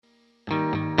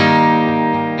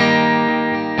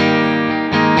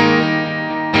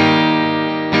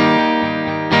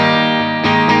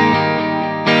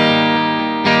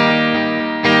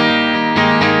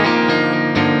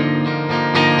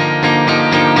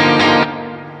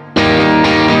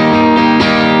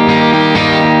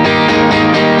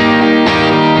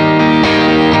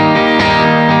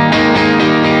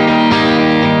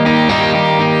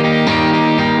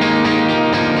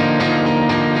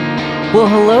Well,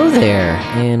 hello there,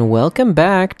 and welcome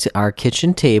back to our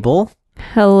kitchen table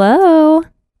Hello.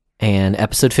 and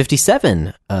episode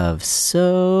 57 of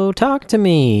So Talk to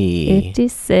Me.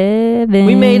 57.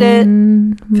 We made it.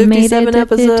 We 57 made it to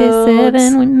episodes.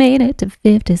 57. We made it to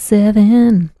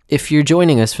 57. If you're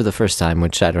joining us for the first time,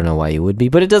 which I don't know why you would be,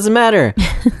 but it doesn't matter.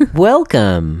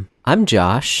 Welcome. I'm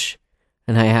Josh,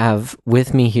 and I have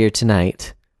with me here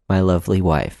tonight my lovely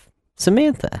wife,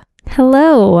 Samantha.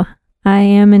 Hello. I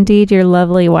am indeed your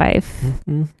lovely wife.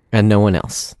 And no one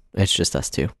else. It's just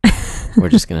us two. We're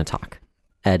just going to talk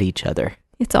at each other.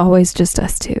 It's always just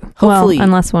us two. Hopefully- Well,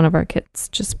 unless one of our kids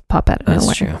just pop out of That's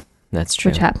nowhere. true. That's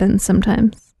true. Which happens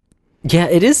sometimes. Yeah,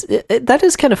 it is. That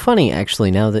is kind of funny,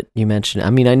 actually, now that you mention it. I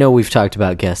mean, I know we've talked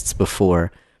about guests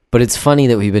before, but it's funny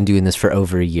that we've been doing this for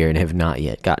over a year and have not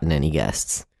yet gotten any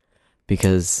guests.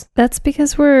 Because... That's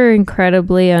because we're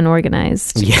incredibly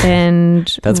unorganized. Yeah, and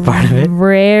that's part of it.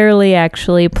 Rarely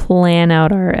actually plan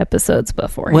out our episodes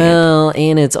beforehand. Well,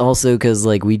 and it's also because,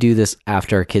 like, we do this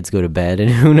after our kids go to bed, and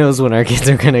who knows when our kids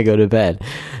are going to go to bed.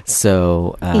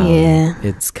 So, Yeah.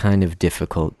 it's kind of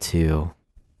difficult to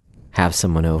have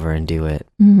someone over and do it.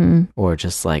 Mm-hmm. Or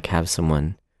just, like, have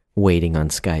someone waiting on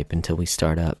Skype until we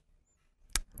start up.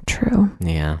 True.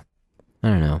 Yeah. I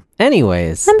don't know.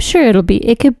 Anyways. I'm sure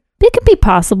it could be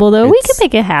possible though. We It's could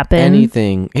make it happen.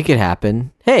 Anything. It could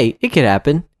happen. Hey, it could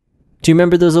happen. Do you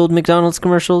remember those old McDonald's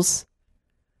commercials?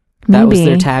 That was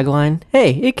their Maybe. tagline.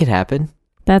 Hey, it could happen.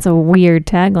 That's a weird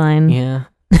tagline. Yeah.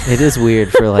 It is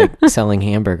weird for like selling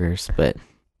hamburgers, but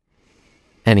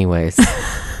anyways.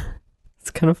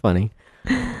 It's kind of funny.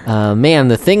 Man,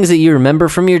 the things that you remember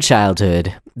from your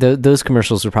childhood. Those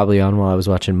commercials were probably on while I was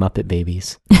watching Muppet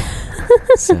Babies.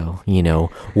 So,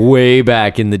 way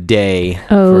back in the day.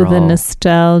 Oh, for the all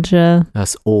nostalgia.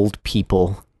 us old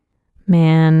people.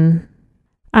 Man.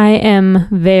 I am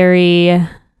very,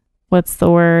 what's the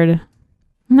word?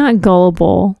 Not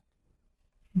gullible,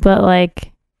 but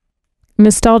like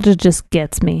nostalgia just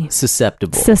gets me.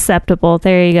 Susceptible. Susceptible.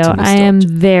 There you go. To I am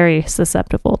nostalgia. very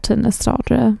susceptible to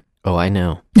nostalgia. Oh, I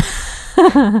know.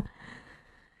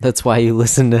 That's why you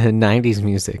listen to 90s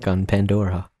music on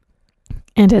Pandora.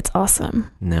 And it's awesome.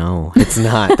 No, it's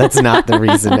not. That's not the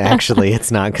reason, actually.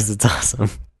 It's not because it's awesome.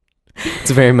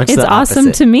 It's very much It's the awesome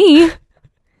opposite. to me.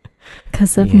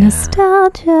 Because of Yeah,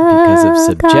 nostalgia. Because of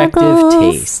subjective goggles.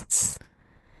 tastes.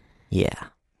 Yeah.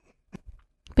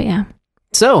 But yeah.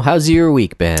 So, how's your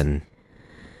week been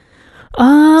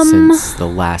since the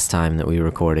last time that we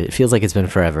recorded? It feels like it's been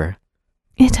forever.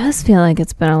 It does feel like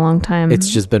it's been a long time. It's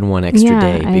just been one extra Yeah,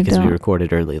 day I because we don't-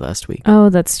 recorded early last week. Oh,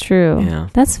 that's true. Yeah.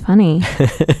 That's funny.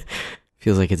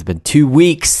 Feels like it's been 2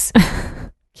 weeks.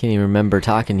 Can't even remember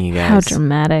talking to you guys. How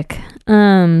dramatic.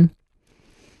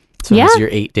 So Yeah. how's your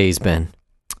 8 days been?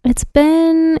 It's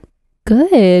been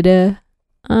good.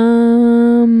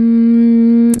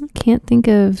 Can't think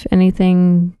of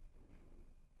anything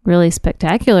really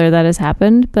spectacular that has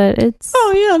happened, but it's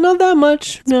Oh yeah, not that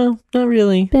much. No, not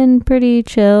really. been pretty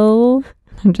chill.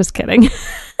 I'm just kidding.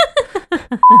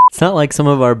 It's not like some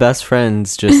of our best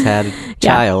friends just had a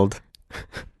child.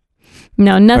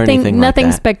 No, anything like nothing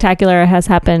that. spectacular has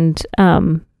happened,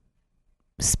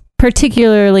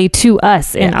 particularly to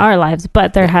us in Yeah. our lives,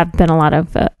 but there Yeah. have been a lot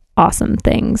of awesome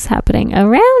things happening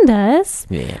around us.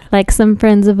 Yeah. Like some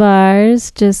friends of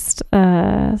ours just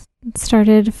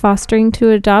started fostering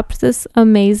to adopt this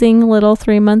amazing little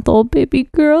 3-month-old baby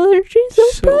girl, and she's so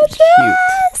precious.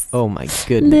 cute. Oh my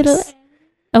goodness. Little.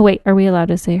 Oh wait, are we allowed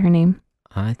to say her name?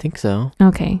 I think so.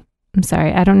 Okay, I'm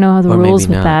sorry, I don't know how the Or maybe rules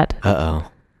with not. that. Uh-oh.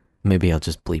 Maybe I'll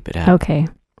just bleep it out. Okay.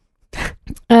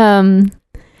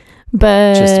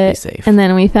 But Just to be safe. and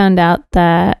then we found out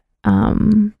that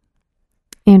Andrew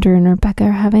and Rebecca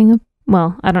are having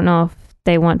I don't know if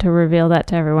they want to reveal that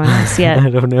to everyone else yet. I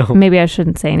don't know. Maybe I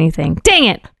shouldn't say anything. Dang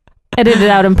it! Edit it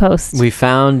out in post. We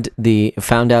found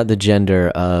out the gender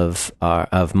of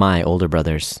my older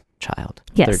brother's child.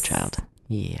 Yes. Third child.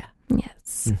 Yeah.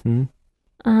 Yes. hmm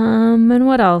And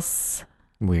what else?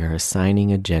 We are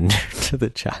assigning a gender to the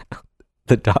child.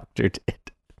 The doctor did.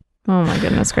 Oh my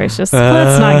goodness gracious.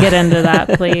 Let's not get into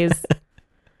that, please.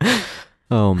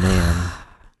 Oh man.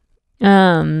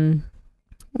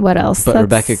 What else? But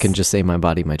Rebecca can just say my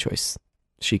body, my choice.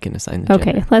 She can assign the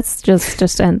Okay, gender. let's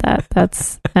just end that.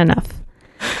 That's enough.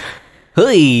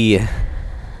 Hey.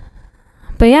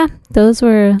 But yeah, those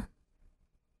were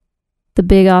the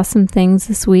big awesome things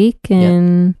this week,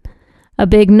 and a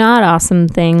big not awesome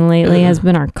thing lately has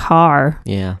been our car.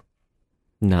 Yeah.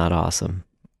 Not awesome.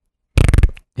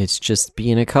 It's just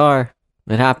being a car.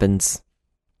 It happens.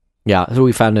 Yeah, so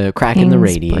we found a crack in the Things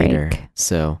radiator. break.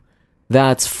 So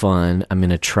that's fun. I'm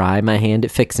gonna try my hand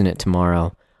at fixing it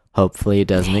tomorrow. Hopefully it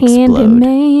doesn't explode.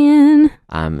 Handyman.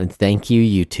 And thank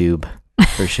you, YouTube,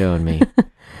 for showing me.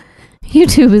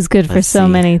 YouTube is good for so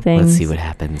many things. Let's see what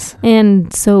happens.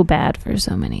 And so bad for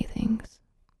so many things.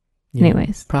 Yeah,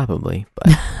 Anyways. probably,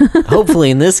 but hopefully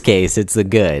in this case it's the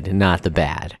good, not the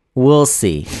bad. We'll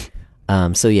see.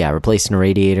 So yeah, replacing a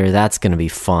radiator, that's going to be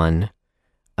fun.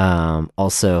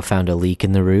 Also found a leak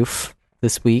in the roof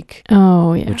this week.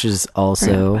 Oh yeah. Which is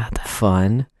also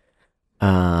fun.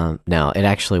 No, it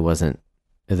actually wasn't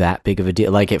that big of a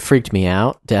deal. Like, it freaked me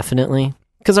out, definitely,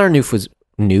 because our roof was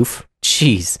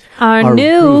Jeez. Our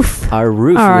roof. Our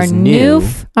roof was new.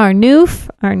 Our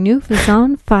roof is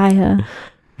on fire.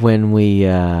 When we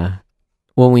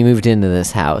moved into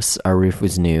this house, our roof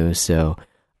was new, so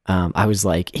I was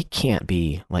like, it can't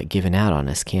be like giving out on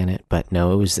us, can it? But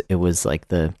no, it was like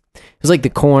the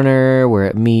corner where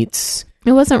it meets.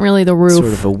 It wasn't really the roof.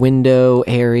 Sort of a window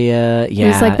area. Yeah. It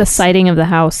was like the siding of the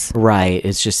house. Right.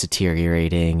 It's just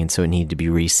deteriorating, and so it needed to be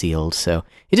resealed. So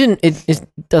it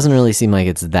doesn't really seem like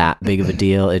it's that big of a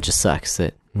deal. It just sucks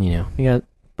that, we got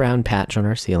brown patch on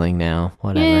our ceiling now.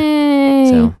 Whatever. Yay.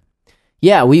 So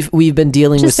yeah, we've been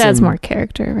dealing with just adds some more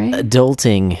character, right?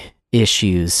 adulting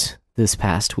issues this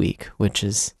past week, which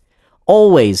is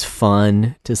always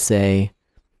fun to say.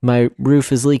 My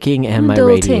roof is leaking and my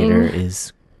radiator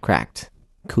is cracked.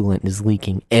 Coolant is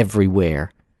leaking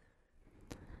everywhere.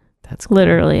 That's cool.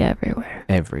 Literally everywhere.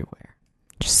 Everywhere.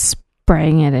 Just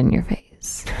spraying it in your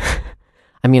face.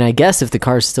 I mean, I guess if the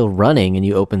car's still running and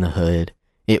you open the hood,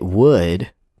 it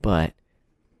would, but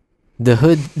the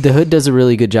hood does a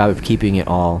really good job of keeping it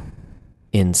all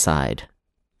inside.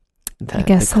 I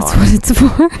guess that's what it's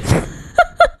for.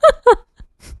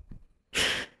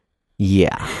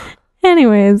 Yeah.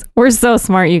 Anyways, we're so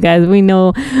smart, you guys. We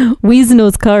know Weez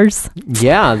knows cars.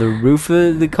 Yeah, the roof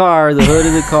of the car, the hood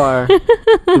of the car.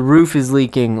 The roof is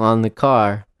leaking on the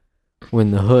car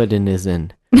when the hood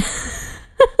isn't.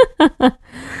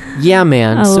 Yeah,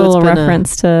 man. A little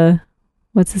reference to,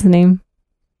 what's his name?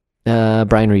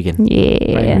 Brian Regan.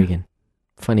 Yeah. Brian Regan.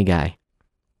 Funny guy.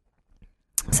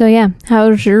 So yeah,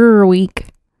 how's your week?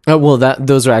 Oh, well,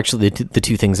 those are actually the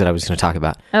two things that I was going to talk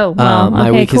about. Oh, wow. My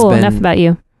okay, week cool. has been, Enough about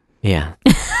you. Yeah.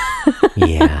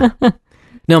 Yeah.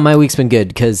 No, my week's been good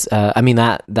because,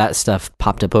 that stuff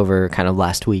popped up over kind of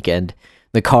last weekend.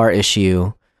 The car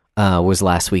issue was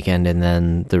last weekend, and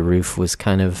then the roof was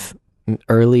kind of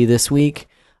early this week.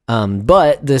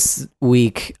 But this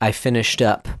week I finished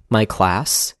up my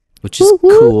class, which is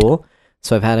cool.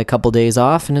 So I've had a couple days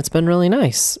off, and it's been really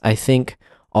nice. I think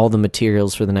all the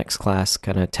materials for the next class,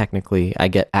 kind of technically, I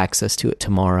get access to it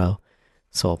tomorrow.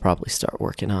 So I'll probably start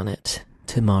working on it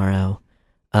tomorrow.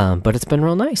 But it's been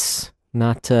real nice.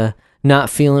 Not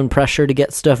feeling pressure to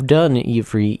get stuff done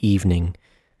every evening,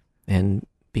 and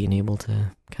being able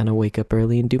to kind of wake up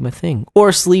early and do my thing,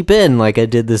 or sleep in like I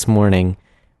did this morning,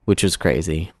 which was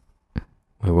crazy.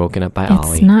 We're woken up by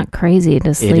Ollie. It's not crazy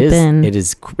to sleep in. It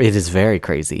is very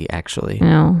crazy, actually.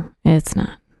 No, it's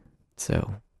not.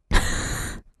 So,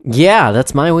 yeah,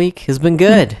 that's my week. Has been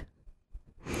good.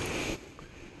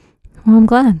 Well, I'm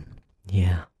glad.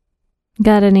 Yeah.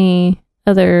 Got any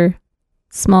other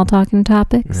small talking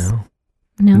topics?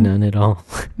 No. None at all.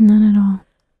 None at all.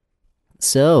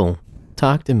 So,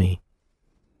 talk to me.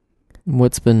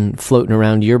 What's been floating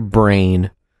around your brain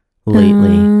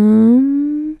lately?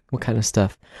 What kind of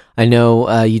stuff? I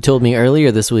know you told me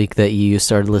earlier this week that you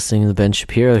started listening to the Ben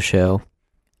Shapiro show.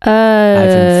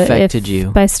 I've infected you.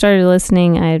 If I started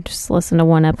listening, I just listened to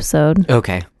one episode.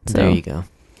 Okay, so. There you go.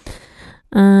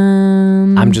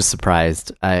 I'm just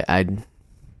surprised.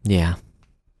 Yeah.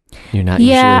 You're not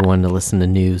usually one to listen to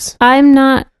news. I'm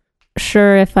not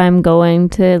sure if I'm going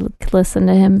to listen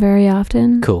to him very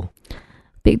often. Cool.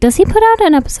 Does he put out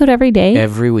an episode every day?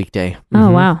 Every weekday. Mm-hmm. Oh,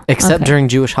 wow. Except during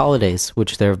Jewish holidays,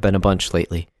 which there have been a bunch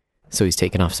lately. So he's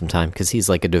taken off some time because he's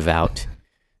like a devout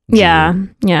Jew. Yeah,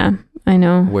 I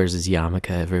know. Wears his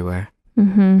yarmulke everywhere.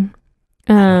 Mm-hmm.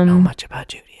 I don't know much about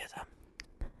Judaism.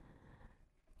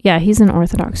 Yeah, he's an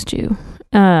Orthodox Jew.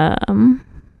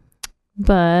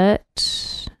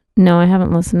 But no, I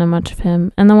haven't listened to much of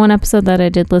him. And the one episode that I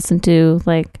did listen to,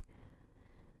 I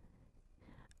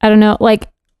don't know,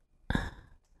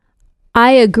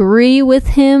 I agree with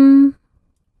him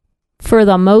for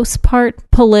the most part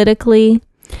politically,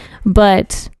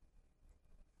 but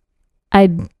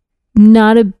I'm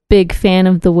not a big fan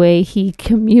of the way he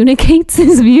communicates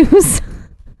his views.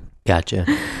 Gotcha.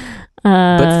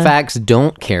 But facts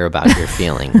don't care about your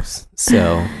feelings,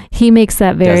 so he makes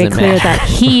that very clear that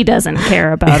he doesn't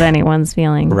care about anyone's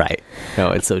feelings. Right.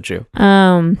 No, it's so true.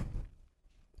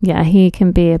 Yeah, he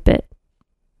can be a bit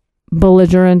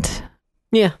belligerent.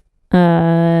 Yeah.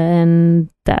 And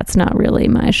that's not really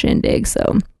my shindig.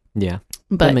 So Yeah.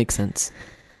 but That makes sense.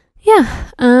 yeah.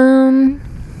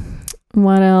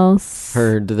 What else?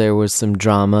 Heard there was some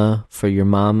drama for your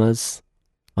mamas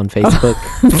on Facebook.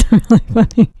 That's really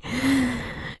funny.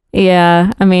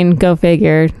 Yeah, I mean, go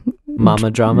figure. Mama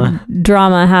drama.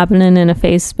 Drama happening in a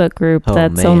Facebook group Oh,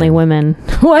 that's man. only women.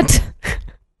 What?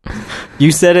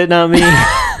 You said it, not me.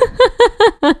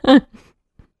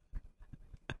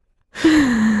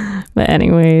 But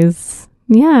anyways,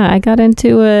 yeah, I got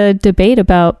into a debate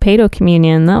about pedo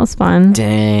communion. That was fun.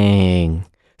 Dang.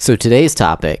 So today's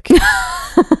topic. No,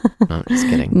 I'm just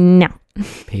kidding. No.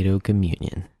 Pedo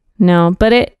communion. No,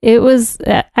 but it was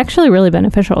actually really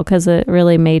beneficial because it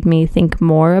really made me think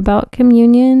more about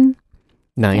communion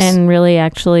Nice. and really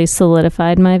actually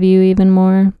solidified my view even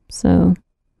more. So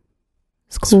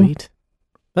it's cool. Sweet.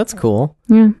 That's cool.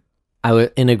 Yeah.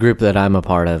 In a group that I'm a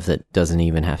part of that doesn't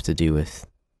even have to do with,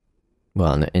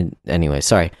 well, anyway,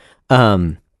 sorry.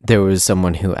 There was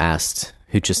someone who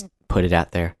just put it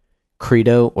out there,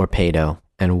 credo or pedo,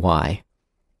 and why.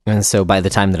 And so by the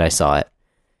time that I saw it,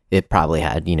 it probably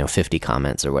had, 50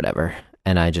 comments or whatever.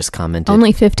 And I just commented.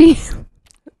 Only 50?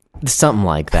 Something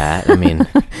like that. I mean,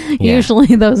 yeah.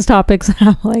 Usually those topics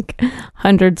have like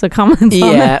hundreds of comments on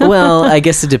Yeah, them. well, I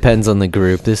guess it depends on the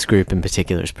group. This group in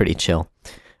particular is pretty chill.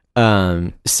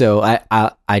 So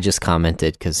I just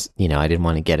commented because, I didn't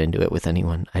want to get into it with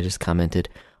anyone. I just commented,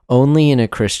 only in a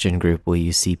Christian group will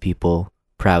you see people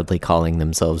proudly calling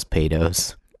themselves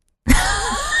pedos.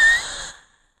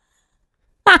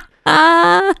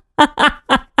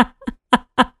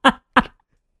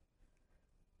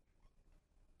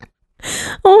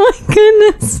 Oh my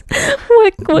goodness.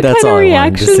 What That's kind all of I wanted to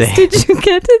reactions say. did you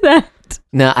get to that?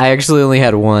 No, I actually only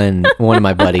had one of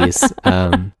my buddies.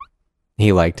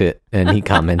 He liked it and he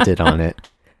commented on it.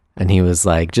 And he was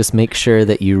like, just make sure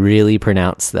that you really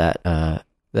pronounce that,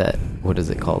 what is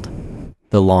it called?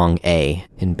 The long A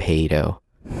in pedo.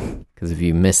 Because if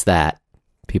you miss that,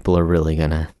 people are really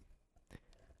going to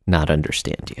not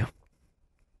understand you.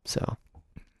 So.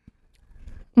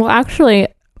 Well, actually,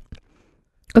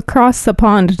 across the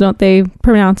pond, don't they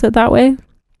pronounce it that way?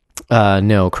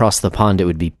 No, across the pond it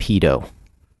would be pedo.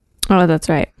 Oh, that's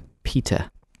right. Peta.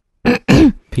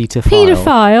 Pedophile.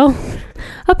 Pedophile.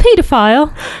 A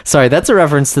pedophile. Sorry, that's a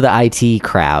reference to the IT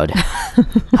crowd.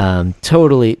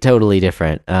 Totally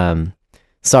different.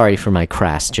 Sorry for my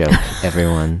crass joke,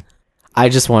 everyone. I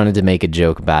just wanted to make a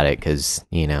joke about it because,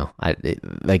 I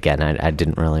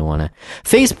didn't really want to.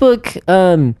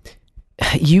 Facebook,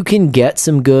 you can get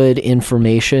some good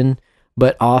information,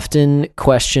 but often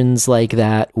questions like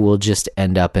that will just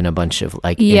end up in a bunch of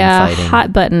infighting.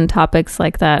 Hot button topics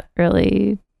like that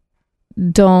really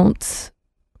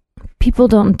people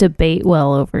don't debate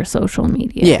well over social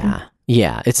media.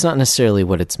 Yeah. It's not necessarily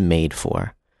what it's made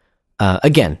for.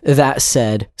 Again, that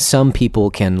said, some people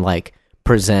can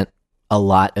present a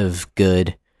lot of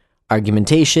good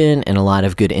argumentation and a lot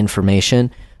of good information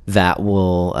that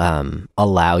will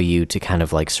allow you to kind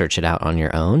of search it out on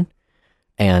your own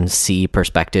and see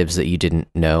perspectives that you didn't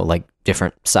know,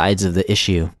 different sides of the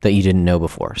issue that you didn't know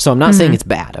before. So I'm not saying it's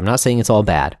bad. I'm not saying it's all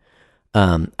bad.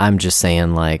 I'm just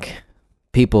saying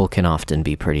people can often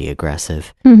be pretty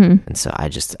aggressive. Mm-hmm. And so I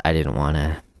didn't want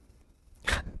to.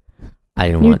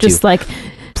 You're just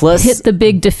Plus, hit the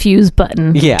big diffuse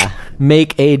button. Yeah,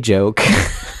 make a joke.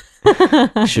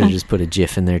 Should have just put a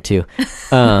GIF in there too.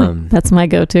 That's my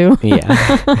go-to.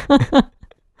 Yeah.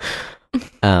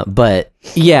 But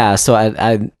yeah,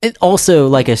 so it also,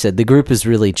 like I said, the group is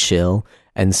really chill,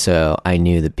 and so I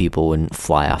knew that people wouldn't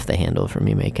fly off the handle for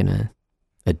me making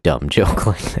a dumb joke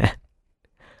like that.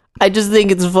 I just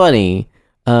think it's funny.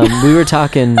 We were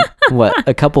talking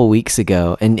a couple weeks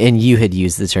ago, and you had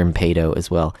used the term pedo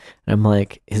as well. And I'm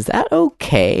like, is that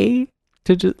okay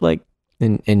to just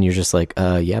and you're just like,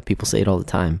 yeah, people say it all the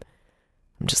time.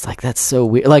 I'm just like, that's so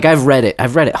weird. I've read it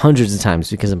hundreds of times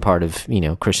because I'm part of,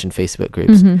 Christian Facebook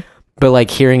groups. Mm-hmm.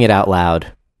 But hearing it out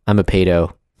loud, I'm a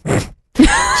pedo.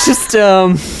 Just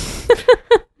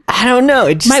I don't know.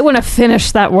 It just might want to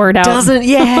finish that word out. Doesn't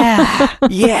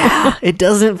yeah. It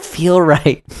doesn't feel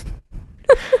right.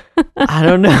 I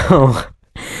don't know.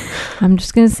 I'm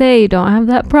just gonna say you don't have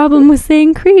that problem with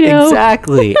saying credo.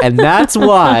 Exactly, and that's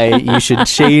why you should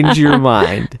change your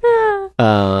mind.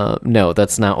 No,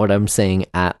 that's not what I'm saying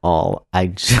at all. I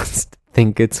just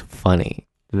think it's funny.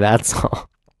 That's all.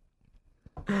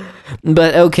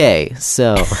 But okay,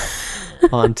 so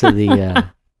on to the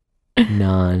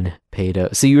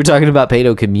Pedo. So you were talking about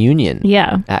pedo communion.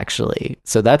 Yeah. Actually.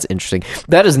 So that's interesting.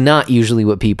 That is not usually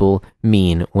what people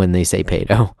mean when they say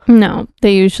pedo. No,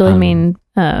 they usually mean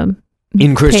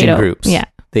in Christian pedo. groups. Yeah.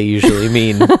 They usually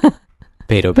mean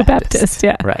pedo Baptist. Baptist,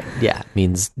 yeah. Right. Yeah. It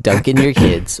means dunking your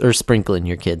kids or sprinkling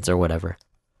your kids or whatever.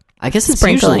 I guess it's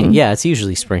Sprinkling. usually, it's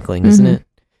usually sprinkling, isn't it?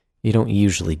 You don't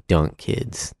usually dunk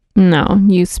kids. No,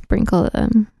 you sprinkle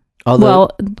them. Although,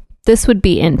 Well, this would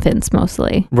be infants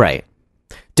mostly. right.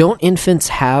 Don't infants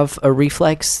have a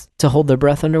reflex to hold their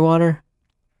breath underwater?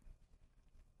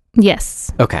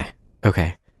 Yes. Okay.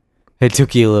 It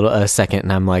took you a second,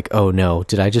 and I'm like, oh no,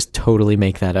 did I just totally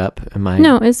make that up? Am I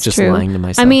No, it's just true. lying to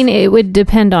myself? I mean, it would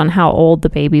depend on how old the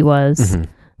baby was, Mhm.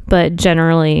 but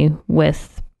generally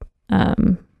with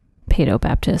pedo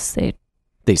Baptists,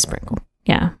 They sprinkle.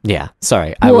 yeah, Yeah,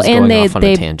 sorry. I Well, was and going off on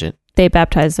a tangent. they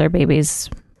baptize their babies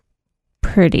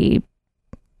pretty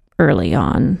early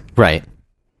on. Right.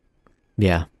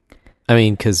 Yeah. I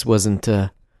mean, because wasn't,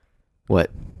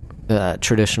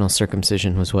 traditional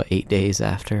circumcision was 8 days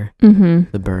after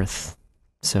Mm-hmm. the birth?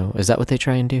 So is that what they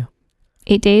try and do?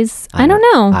 8 days? I I don't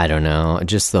know. I don't know.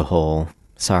 Just the whole,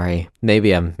 sorry.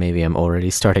 Maybe I'm already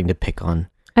starting to pick on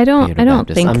I don't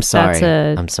Baptists. think I'm sorry.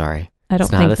 that's I'm sorry. I don't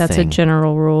It's not think a that's thing. a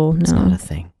general rule. It's not No. a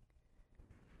thing.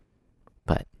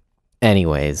 But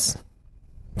anyways,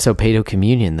 so pedo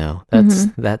communion though,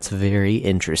 that's very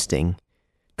interesting.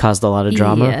 Caused a lot of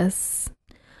drama. Yes.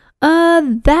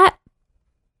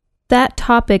 That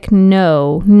topic,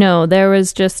 no. There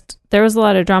was a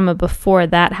lot of drama before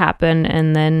that happened,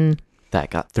 and then That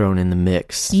got thrown in the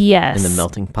mix. yes, In the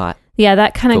melting pot. Yeah,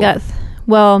 that kind of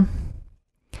Cool.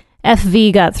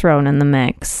 FV got thrown in the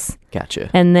mix, Gotcha.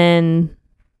 and then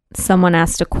someone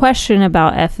asked a question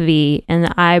about FV,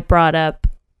 and I brought up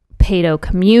pedo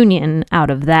communion out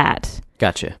of that,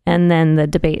 Gotcha. and then the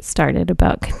debate started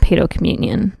about pedo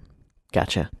communion.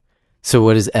 Gotcha. So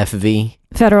what is FV?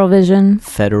 Federal Vision.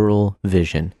 Federal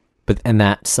Vision. And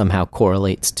that somehow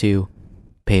correlates to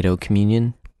pedo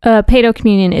communion? Pedo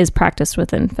communion is practiced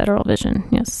within Federal Vision,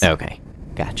 yes. Okay.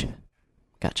 Gotcha.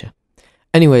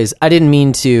 Anyways, I didn't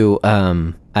mean to,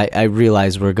 I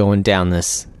realize we're going down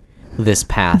this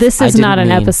path. This I is didn't not an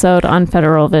mean- episode on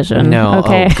Federal Vision. No.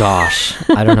 Okay. Oh gosh.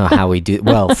 I don't know how we do.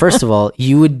 Well, first of all,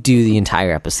 you would do the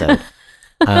entire episode.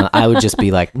 I would just be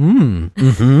like,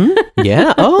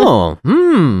 yeah,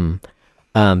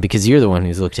 because you're the one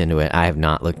who's looked into it. I have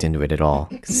not looked into it at all.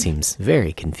 It seems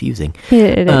very confusing.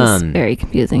 It is very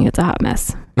confusing. It's a hot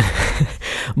mess.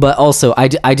 But also, I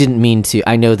didn't mean to.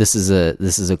 I know this is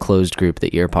a closed group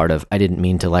that you're a part of. I didn't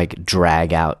mean to like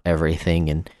drag out everything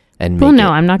and make Well, no,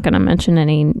 it. I'm not going to mention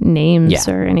any names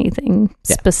Yeah. or anything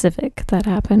Yeah. specific that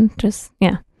happened. Just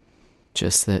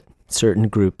Just that certain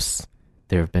groups,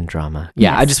 there have been drama.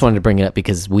 Yeah, I Yes. just wanted to bring it up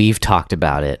because we've talked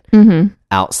about it Mm-hmm.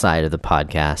 outside of the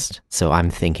podcast. So I'm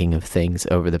thinking of things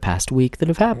over the past week that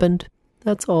have happened.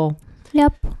 That's all.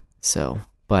 Yep. So,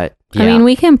 but yeah. I mean,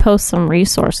 we can post some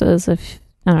resources if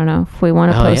we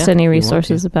want to Oh, post yeah, any if you want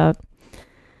resources to. about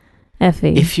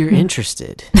FE. If you're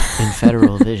interested in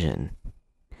Federal Vision,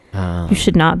 You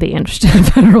should not be interested in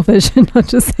Federal Vision. I'll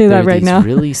just say there that are right these now.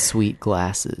 really sweet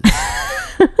glasses.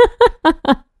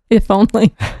 If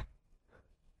only.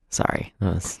 Sorry,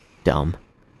 that was dumb.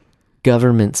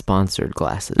 Government-sponsored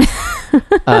glasses.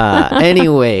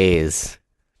 Anyways,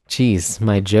 geez,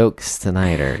 my jokes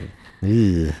tonight are...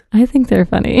 Ugh. I think they're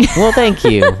funny. Well, thank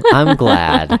you. I'm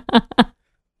glad.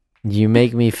 You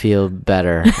make me feel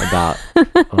better about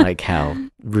like how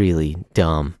really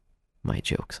dumb my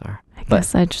jokes are. I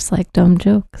guess I just like dumb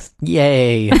jokes.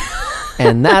 Yay.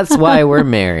 And that's why we're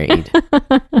married.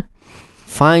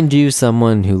 Find you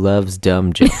someone who loves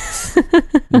dumb jokes.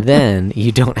 Then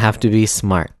you don't have to be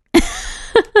smart.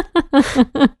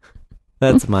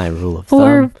 That's my rule of thumb.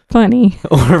 Or funny.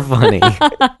 Or funny.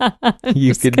 You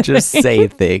Just could just kidding. say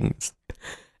things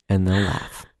and they'll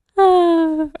laugh.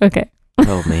 Okay.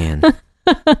 Oh, man.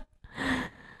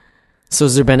 So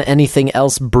has there been anything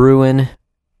else brewing?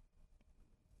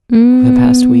 The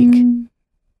past week?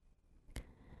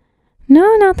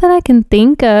 No, not that I can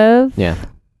think of. Yeah.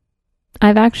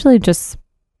 I've actually just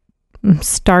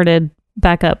started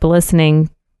back up listening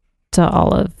to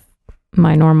all of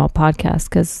my normal podcasts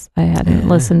because I hadn't Yeah.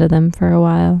 listened to them for a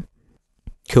while.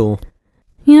 Cool.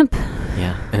 Yep.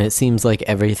 Yeah. And it seems like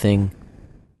everything,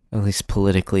 at least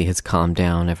politically, has calmed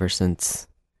down ever since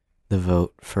the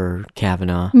vote for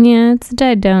Kavanaugh. Yeah, it's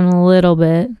died down a little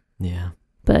bit, Yeah.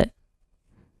 but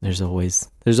There's always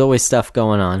stuff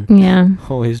going on. yeah.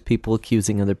 Always people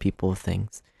accusing other people of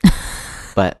things.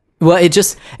 But well,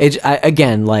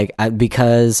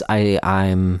 because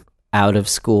I'm out of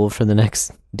school for the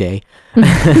next day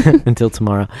until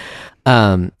tomorrow.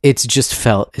 It's just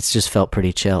felt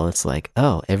pretty chill. It's like,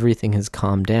 oh, everything has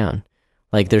calmed down.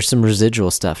 Like, there's some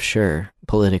residual stuff, sure,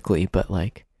 politically, but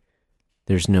like,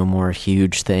 there's no more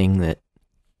huge thing that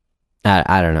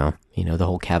I don't know. You know, the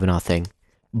whole Kavanaugh thing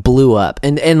blew up,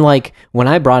 and like when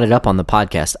I brought it up on the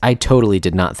podcast, I totally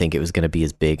did not think it was going to be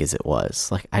as big as it was.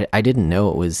 Like, I didn't know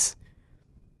it was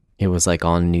like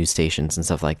on news stations and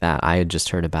stuff like that. I had just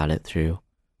heard about it through,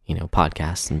 you know,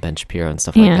 podcasts and Ben Shapiro and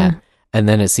stuff like that. And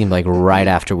then it seemed like right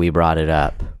after we brought it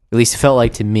up, at least it felt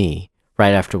like to me,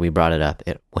 right after we brought it up,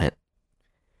 it went.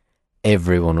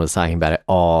 Everyone was talking about it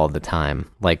all the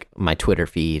time, like my Twitter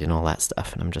feed and all that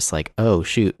stuff. And I'm just like, oh,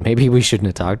 shoot, maybe we shouldn't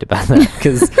have talked about that,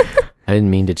 because I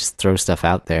didn't mean to just throw stuff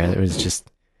out there. It was just,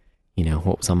 you know,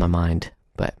 what was on my mind.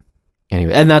 But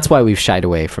anyway, and that's why we've shied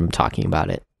away from talking about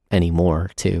it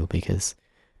anymore, too, because,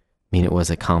 I mean, it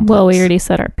was a complex. Well, we already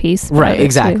said our piece. Right,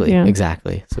 exactly, yeah.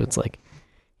 exactly. So it's like,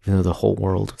 even though the whole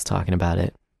world was talking about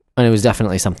it, and it was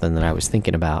definitely something that I was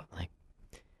thinking about, like,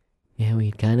 yeah,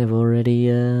 we kind of already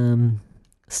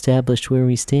established where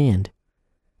we stand.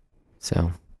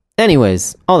 So,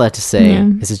 anyways, all that to say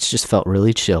is it's just felt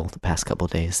really chill the past couple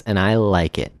of days, and I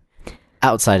like it.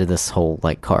 Outside of this whole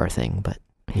like car thing, but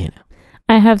you know,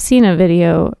 I have seen a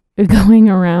video going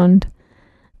around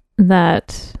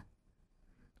that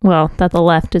the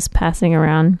left is passing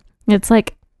around. It's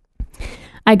like,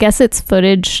 I guess it's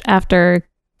footage after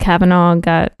Kavanaugh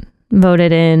got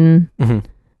voted in,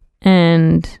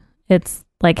 and it's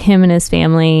like him and his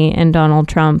family and Donald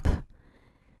Trump,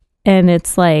 and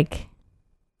it's like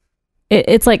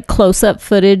it's like close-up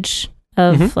footage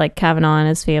of like Kavanaugh and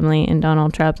his family and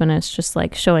Donald Trump, and it's just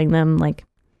like showing them, like,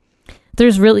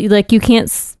 there's really, like, you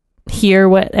can't hear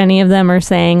what any of them are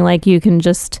saying, like you can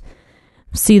just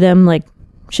see them like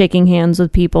shaking hands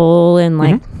with people and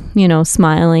like you know,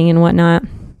 smiling and whatnot.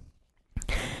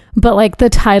 But like the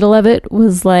title of it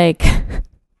was like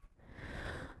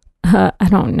I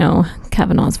don't know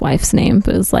Kavanaugh's wife's name,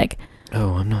 but it was like,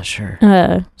 oh, I'm not sure.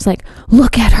 It's like,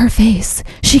 look at her face.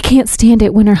 She can't stand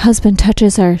it when her husband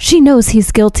touches her. She knows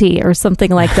he's guilty, or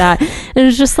something like that. And it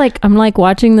was just like, I'm like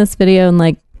watching this video and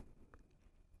like,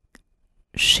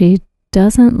 she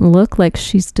doesn't look like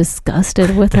she's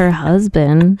disgusted with her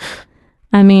husband.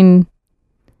 I mean,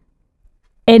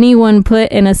 anyone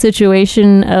put in a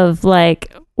situation of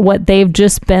like what they've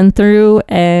just been through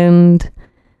and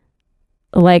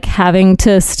like having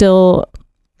to still,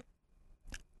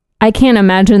 I can't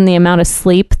imagine the amount of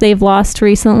sleep they've lost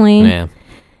recently. Yeah.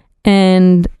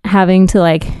 And having to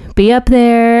like be up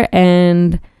there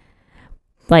and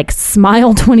like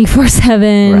smile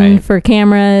 24/7 for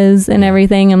cameras and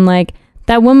everything. I'm like,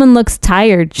 that woman looks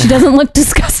tired. She doesn't look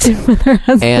disgusted with her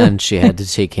husband. And she had to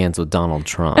shake hands with Donald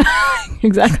Trump.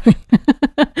 Exactly.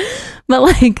 But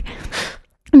like,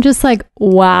 I'm just like,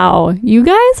 wow, you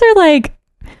guys are like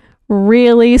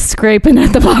really scraping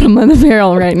at the bottom of the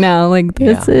barrel right now. Like,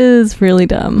 this is really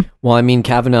dumb. Well, I mean,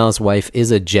 Kavanaugh's wife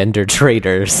is a gender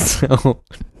traitor, so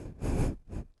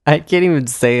I can't even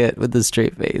say it with a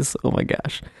straight face. Oh my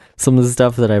gosh. Some of the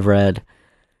stuff that I've read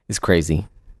is crazy.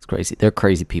 It's crazy. There are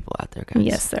crazy people out there, guys.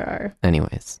 Yes, there are.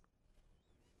 Anyways.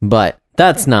 But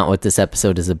that's not what this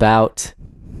episode is about.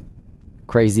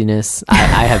 Craziness.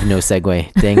 I have no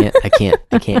segue. Dang it.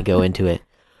 I can't go into it.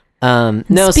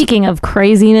 No. Speaking of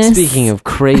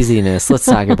craziness, let's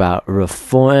talk about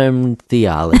Reformed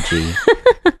theology.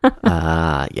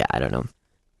 Yeah, I don't know.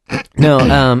 No,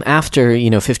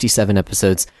 after 57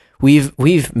 episodes,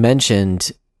 we've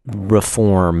mentioned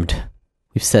Reformed.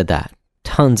 We've said that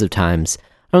tons of times.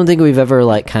 I don't think we've ever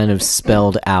like kind of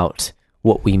spelled out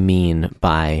what we mean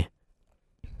by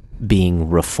being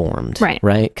reformed,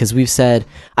 right? Because we've said,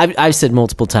 I've said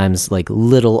multiple times, like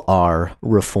little r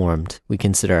reformed. We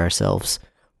consider ourselves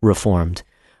reformed.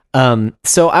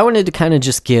 So I wanted to kind of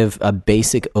just give a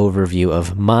basic overview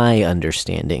of my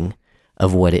understanding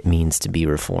of what it means to be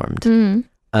reformed.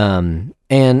 And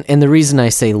the reason I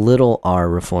say little r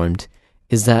reformed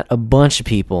is that a bunch of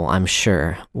people, I'm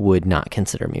sure, would not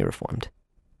consider me reformed.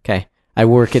 Okay, I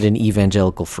work at an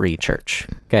evangelical free church.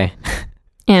 Okay,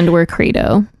 and we're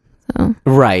credo. So.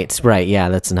 Right. Yeah,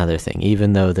 that's another thing.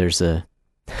 Even though there's a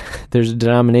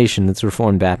denomination that's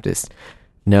Reformed Baptist.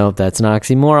 No, that's an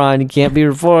oxymoron. You can't be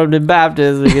Reformed and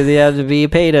Baptist because you have to be a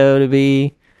pedo to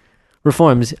be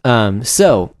Reformed.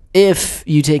 So if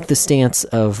you take the stance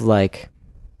of like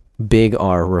Big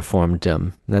R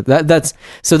reformedom.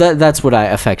 That's what I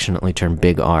affectionately term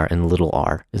big R, and little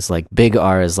r is like big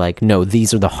R is like, no,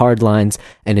 these are the hard lines,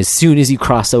 and as soon as you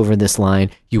cross over this line,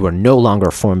 you are no longer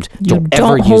reformed. Don't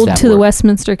ever use hold that to word. the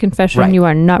Westminster Confession. Right. You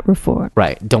are not reformed.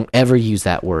 Right. Don't ever use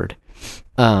that word.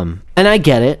 And I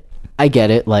get it.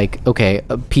 Like, okay,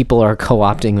 people are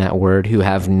co-opting that word who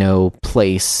have no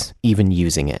place even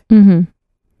using it. Mm-hmm.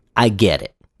 I get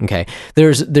it. Okay.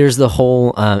 There's the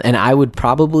whole, and I would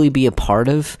probably be a part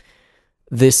of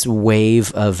this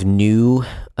wave of new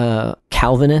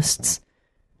Calvinists.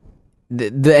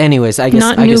 Anyways, I guess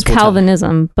not I new guess we'll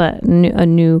Calvinism, but a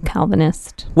new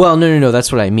Calvinist. Well, no.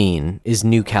 That's what I mean. Is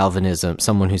new Calvinism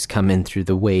someone who's come in through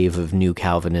the wave of new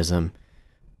Calvinism?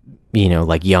 You know,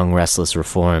 like Young, Restless,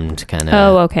 Reformed kind of.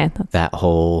 Oh, okay. That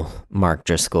whole Mark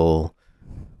Driscoll,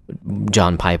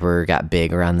 John Piper got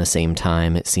big around the same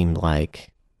time. It seemed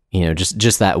like, you know,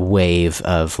 just that wave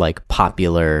of like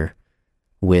popular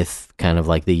with kind of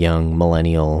like the young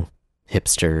millennial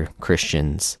hipster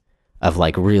Christians of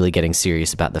like really getting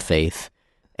serious about the faith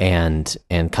and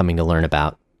coming to learn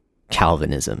about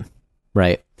Calvinism,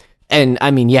 right? And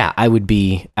I mean, yeah, I would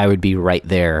be right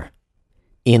there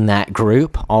in that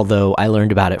group, although I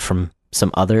learned about it from some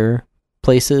other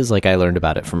places. Like I learned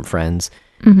about it from friends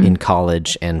in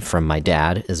college and from my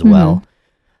dad as well.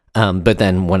 But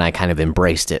then when I kind of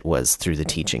embraced it was through the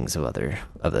teachings of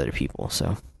other people.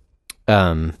 So,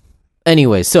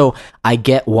 anyway, so I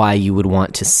get why you would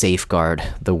want to safeguard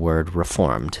the word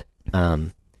reformed.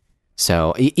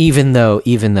 So even though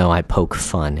I poke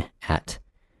fun at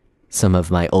some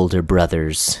of my older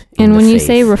brothers And when you faith,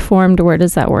 say reformed, where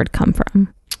does that word come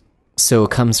from? so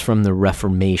it comes from the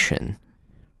Reformation,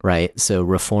 right? So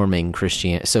reforming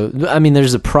Christianity. So I mean,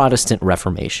 there's a Protestant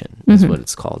Reformation, is what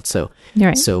it's called. So You're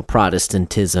right. so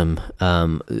Protestantism,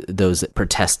 those that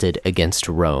protested against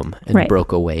Rome and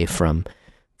broke away from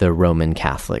the Roman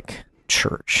Catholic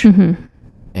Church,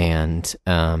 and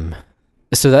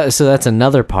so that's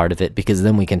another part of it, because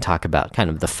then we can talk about kind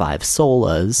of the five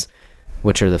solas,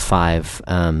 which are the five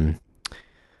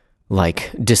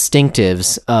like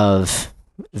distinctives of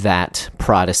that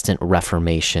Protestant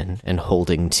Reformation, and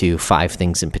holding to five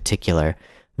things in particular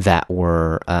that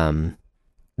were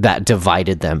that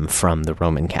divided them from the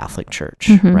Roman Catholic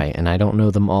Church, right? And I don't know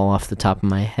them all off the top of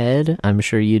my head. I'm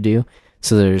sure you do.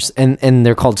 So there's and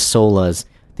they're called solas.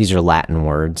 These are Latin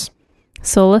words.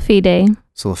 Sola fide,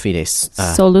 Sola fide,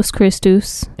 solus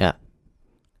Christus, yeah,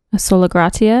 sola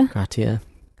gratia, gratia,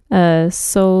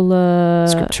 sola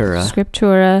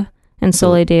scriptura, and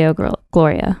soli Deo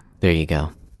gloria. There you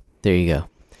go.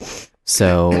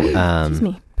 So, Excuse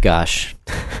me. Gosh,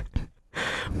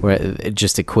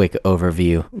 just a quick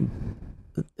overview.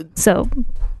 So,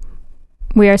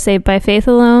 we are saved by faith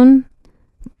alone.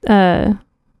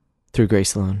 Through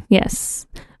grace alone. Yes.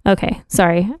 Okay.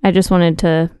 Sorry. I just wanted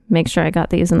to make sure I got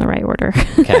these in the right order.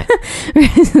 Okay.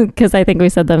 Because I think we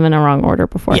said them in a wrong order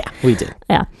before. Yeah, we did.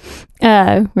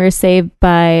 Yeah. We're saved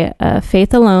by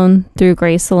faith alone, through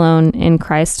grace alone, in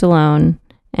Christ alone.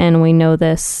 And we know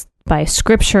this by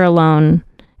scripture alone,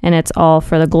 and it's all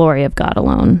for the glory of God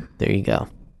alone. There you go.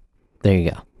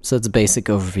 So it's a basic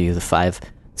overview of the five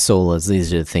solas.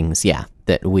 These are the things,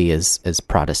 that we as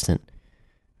Protestant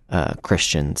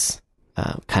Christians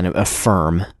kind of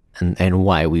affirm, and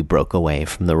why we broke away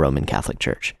from the Roman Catholic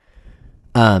Church.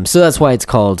 So that's why it's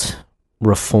called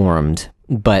Reformed,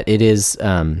 but it is...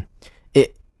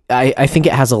 I think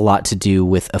it has a lot to do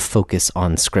with a focus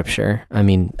on Scripture. I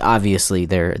mean, obviously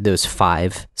there are those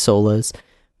five solas,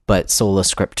 but sola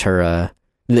scriptura.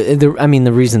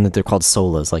 The reason that they're called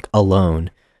solas, like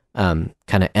alone, kind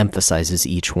of emphasizes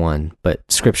each one. But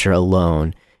Scripture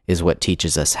alone is what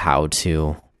teaches us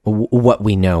what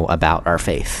we know about our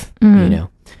faith. You know,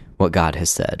 what God has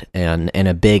said, and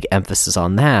a big emphasis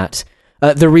on that.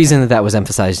 The reason that was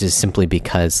emphasized is simply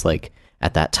because, like,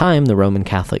 at that time, the Roman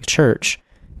Catholic Church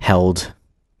held,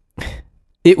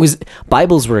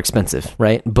 Bibles were expensive,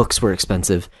 right? Books were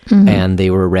expensive, and they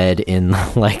were read in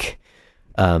like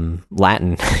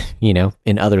Latin,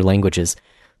 in other languages.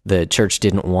 The church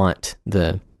didn't want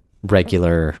the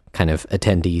regular kind of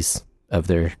attendees of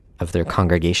their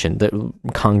congregation, the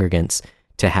congregants,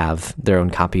 to have their own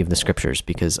copy of the Scriptures,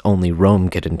 because only Rome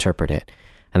could interpret it.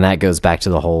 And that goes back to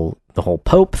the whole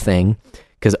Pope thing,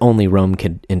 because only Rome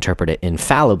could interpret it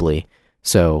infallibly.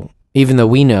 So even though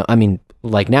we know, I mean,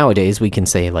 like nowadays we can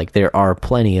say like there are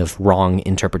plenty of wrong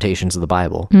interpretations of the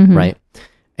Bible, right?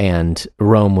 And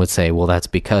Rome would say, well, that's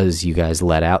because you guys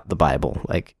let out the Bible.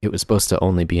 Like it was supposed to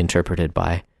only be interpreted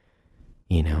by,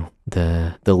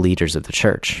 the leaders of the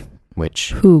church.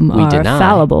 which whom we are deny.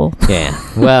 fallible. Yeah.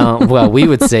 Well, we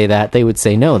would say that. They would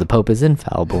say, no, the Pope is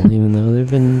infallible, even though there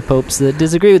have been popes that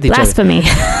disagree with each Blasphemy.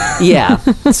 other. Yeah.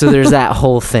 So there's that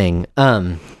whole thing.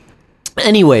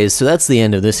 Anyways, so that's the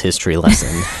end of this history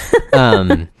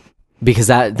lesson. Because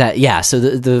so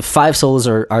the five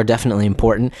solas are definitely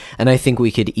important. And I think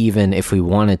we could even, if we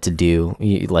wanted to do,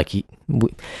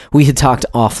 we had talked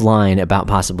offline about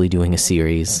possibly doing a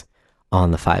series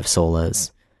on the five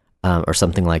solas. Or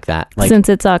something like that. Like, since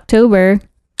it's October.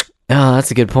 Oh,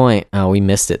 that's a good point. Oh, we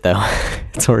missed it though.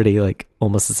 It's already like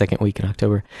almost the second week in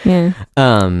October. Yeah.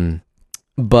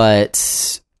 But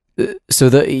so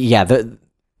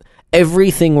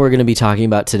everything we're going to be talking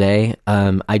about today,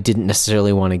 I didn't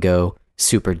necessarily want to go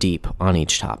super deep on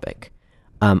each topic.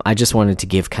 I just wanted to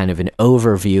give kind of an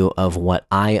overview of what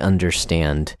I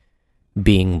understand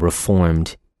being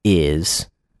Reformed is.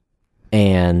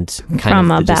 And kind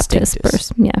from of a Baptist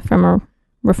from a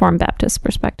Reformed Baptist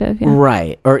perspective,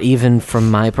 right, or even from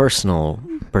my personal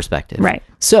perspective, right.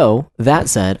 So that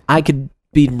said, I could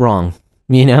be wrong,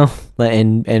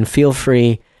 and feel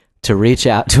free to reach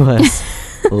out to us,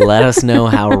 let us know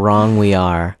how wrong we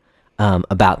are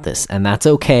about this, and that's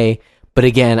okay. But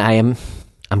again, I'm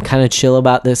kind of chill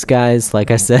about this, guys.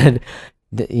 Like I said,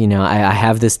 I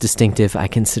have this distinctive. I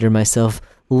consider myself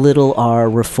little r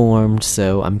Reformed,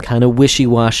 so I'm kind of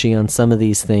wishy-washy on some of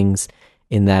these things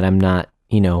in that I'm not,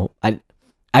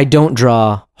 I don't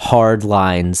draw hard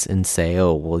lines and say,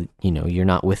 oh, well, you're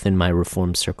not within my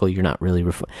Reformed circle, you're not really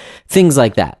Reformed, things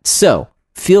like that. So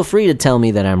feel free to tell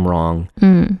me that I'm wrong.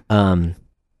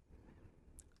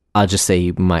 I'll just say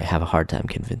you might have a hard time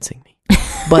convincing me,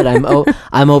 but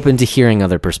I'm open to hearing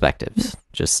other perspectives.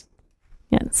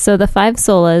 So the five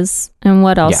solas, and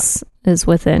what else is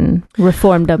within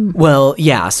Reformedom? Well,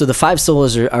 yeah. So the five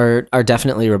solas are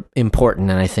definitely important,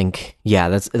 and I think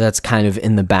that's kind of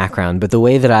in the background. But the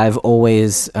way that I've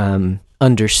always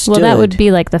understood, well, that would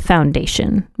be like the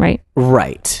foundation, right?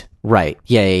 Right.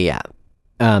 Yeah.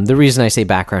 The reason I say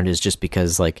background is just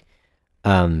because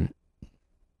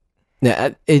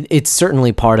it's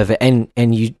certainly part of it,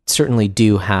 and you certainly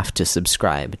do have to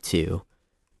subscribe to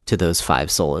those five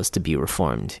solas to be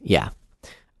Reformed. Yeah.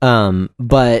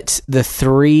 But the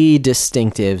three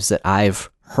distinctives that I've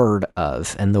heard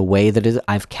of and the way that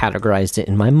I've categorized it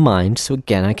in my mind, so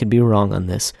again, I could be wrong on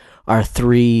this, are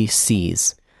 3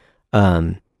 C's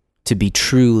to be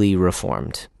truly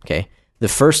Reformed. Okay. The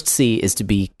first C is to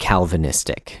be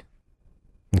Calvinistic.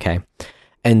 Okay.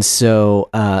 And so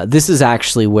this is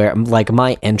actually where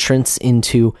my entrance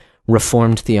into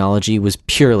Reformed theology was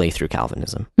purely through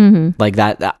Calvinism. Mm-hmm. Like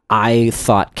that, I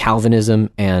thought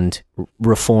Calvinism and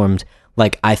Reformed,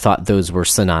 I thought those were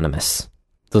synonymous.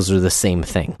 Those are the same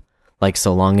thing.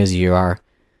 So long as you are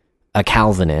a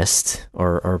Calvinist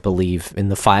or believe in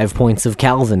the 5 points of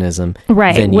Calvinism,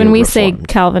 right? Then when you're we Reformed. say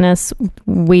Calvinist,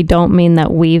 we don't mean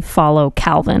that we follow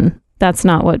Calvin. That's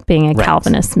not what being a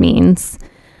Calvinist means.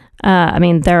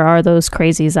 There are those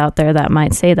crazies out there that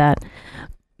might say that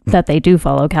they do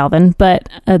follow Calvin, but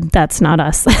that's not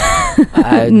us.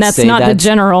 And that's not the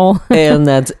general. And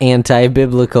that's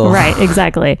anti-biblical. Right,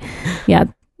 exactly. Yeah.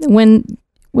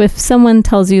 If someone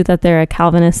tells you that they're a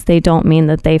Calvinist, they don't mean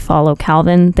that they follow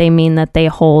Calvin. They mean that they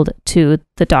hold to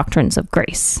the doctrines of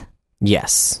grace.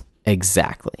 Yes,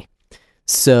 exactly.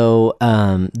 So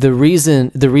the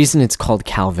reason it's called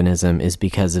Calvinism is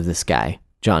because of this guy,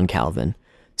 John Calvin.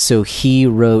 So he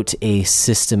wrote a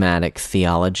systematic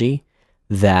theology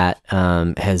that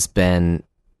has been,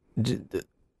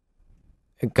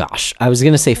 I was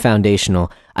going to say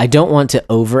foundational. I don't want to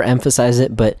overemphasize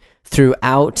it, but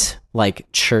throughout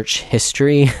church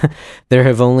history, there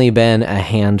have only been a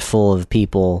handful of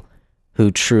people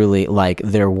who truly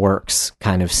their works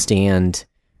kind of stand.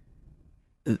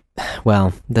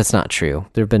 Well, that's not true.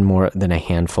 There have been more than a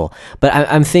handful, but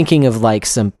I'm thinking of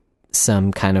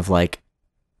some kind of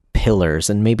pillars,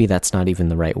 and maybe that's not even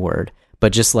the right word,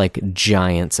 but just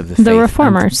giants of the faith. The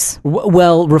reformers.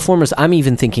 Reformers. I'm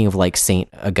even thinking of Saint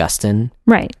Augustine.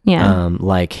 Right. Yeah.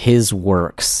 His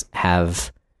works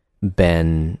have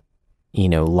been,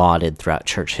 lauded throughout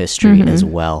church history as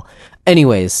well.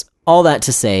 Anyways, all that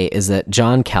to say is that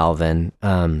John Calvin,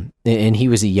 and he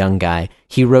was a young guy,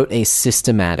 he wrote a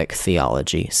systematic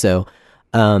theology. So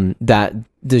that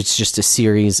there's just a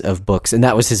series of books, and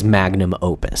that was his magnum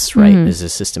opus, right? Is a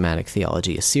systematic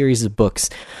theology, a series of books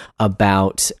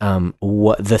about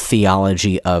what the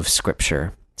theology of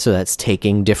Scripture. So that's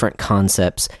taking different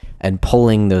concepts and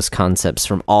pulling those concepts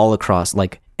from all across,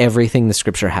 everything the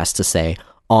Scripture has to say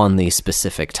on these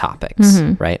specific topics,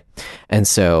 right? And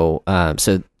so,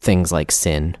 so things like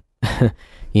sin,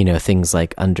 things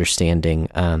like understanding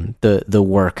the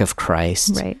work of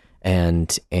Christ, Right.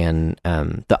 and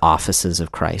the offices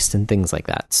of Christ and things like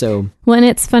that. So, Well, and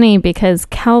it's funny because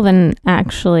Calvin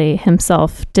actually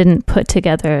himself didn't put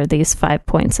together these 5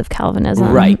 points of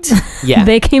Calvinism. right, yeah,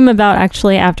 They came about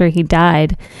actually after he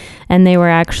died, and they were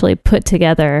actually put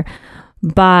together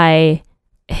by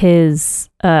his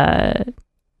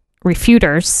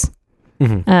refuters,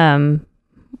 Mhm.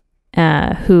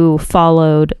 who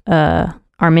followed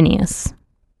Arminius.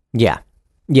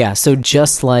 yeah. So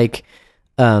just like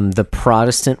the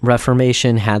Protestant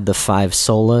Reformation had the 5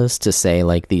 solas to say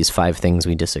like these 5 things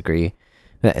we disagree,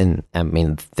 and I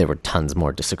mean there were tons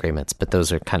more disagreements, but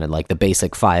those are kind of like the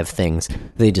basic 5 things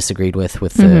they disagreed with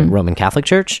the Roman Catholic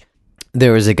Church.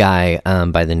 There was a guy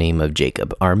by the name of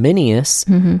Jacob Arminius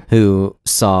who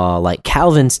saw like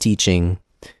Calvin's teaching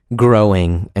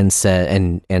growing and said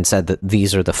that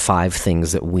these are the 5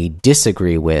 things that we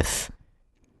disagree with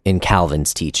in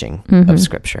Calvin's teaching of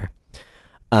Scripture.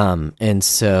 And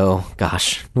so,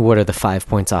 gosh, what are the 5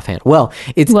 points offhand? Well,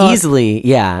 it's easily,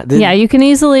 You can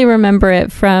easily remember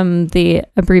it from the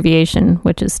abbreviation,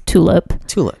 which is TULIP.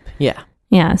 TULIP, yeah.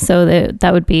 Yeah, so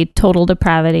that would be total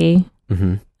depravity,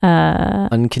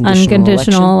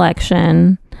 Unconditional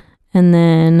election, and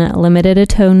then limited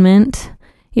atonement,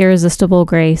 irresistible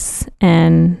grace,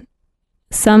 and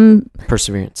some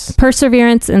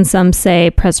perseverance, and some say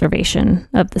preservation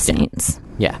of the saints.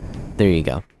 Yeah, there you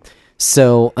go.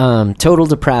 So, total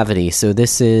depravity. So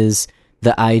this is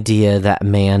the idea that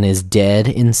man is dead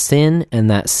in sin, and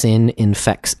that sin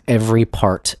infects every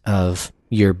part of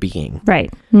your being.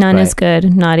 Right. None is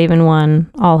good, not even one.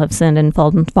 All have sinned and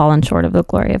fallen short of the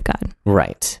glory of God.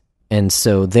 Right. And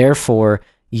so, therefore,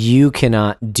 you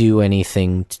cannot do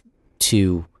anything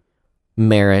to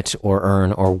merit or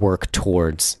earn or work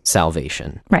towards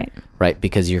salvation. Right. Right,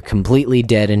 because you're completely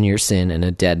dead in your sin, and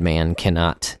a dead man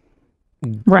cannot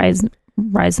rise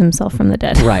himself from the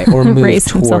dead. Right, or move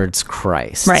towards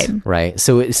Christ. Right.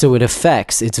 So it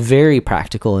affects, it's very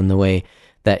practical in the way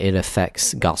that it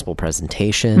affects gospel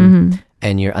presentation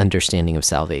and your understanding of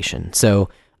salvation. So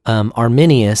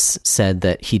Arminius said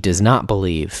that he does not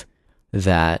believe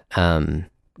that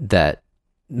that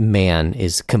man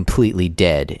is completely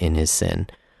dead in his sin.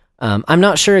 I'm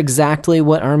not sure exactly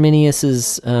what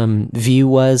Arminius's view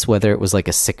was, whether it was like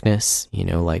a sickness,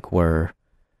 like we're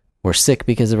sick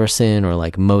because of our sin, or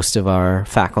like most of our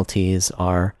faculties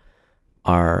are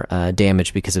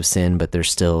damaged because of sin, but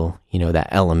there's still, that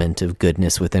element of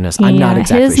goodness within us. I'm not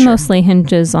exactly sure. His mostly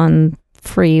hinges on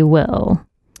free will.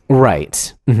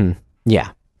 Right. Mm-hmm. Yeah.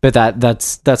 But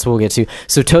that's what we'll get to.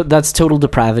 So that's total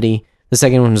depravity. The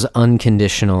second one was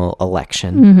unconditional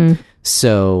election.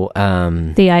 So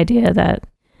the idea that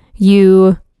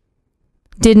you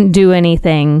didn't do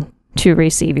anything to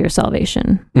receive your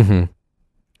salvation.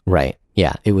 Right.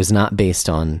 Yeah. It was not based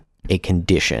on a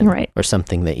condition or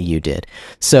something that you did.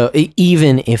 So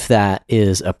even if that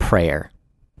is a prayer.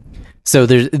 So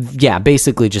there's,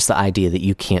 basically just the idea that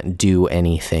you can't do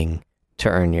anything to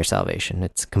earn your salvation.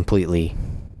 It's completely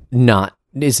not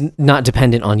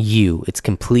dependent on you. It's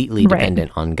completely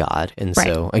dependent on God. And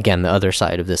so again, the other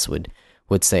side of this would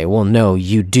say, well, no,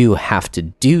 you do have to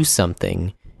do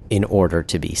something in order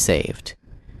to be saved.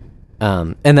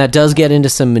 And that does get into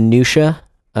some minutia.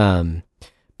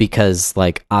 Because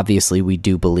like obviously we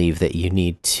do believe that you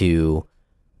need to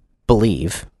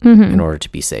believe in order to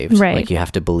be saved. Like you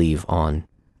have to believe on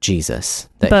Jesus,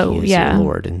 that he is your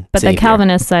Lord and Savior. The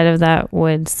Calvinist side of that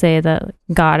would say that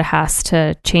God has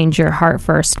to change your heart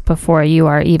first before you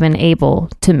are even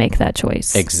able to make that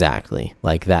choice. Exactly.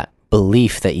 Like that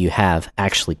belief that you have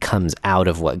actually comes out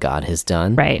of what God has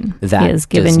done. Right. That he has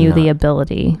given you the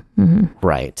ability.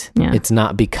 Right. Yeah. It's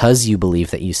not because you believe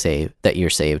that you're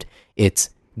saved. It's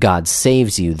God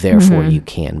saves you, therefore you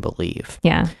can believe.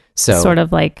 Yeah. So sort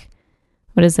of like,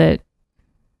 what is it?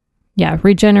 Yeah.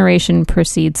 Regeneration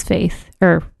precedes faith.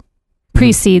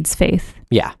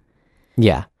 Yeah.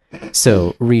 Yeah.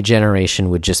 So regeneration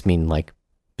would just mean like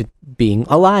being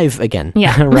alive again.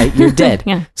 Yeah. Right? You're dead.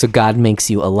 Yeah. So God makes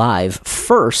you alive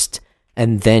first,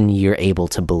 and then you're able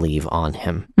to believe on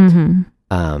him.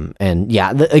 And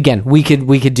again, we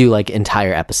could do like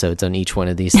entire episodes on each one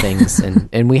of these things,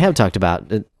 and we have talked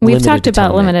about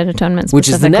limited atonement, which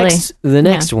is the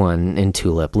next one in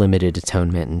TULIP, limited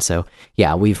atonement. And so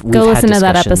we've go listen to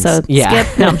that episode. Yeah,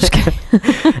 Skip. No, I'm just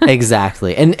kidding.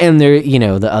 Exactly. And there,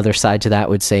 the other side to that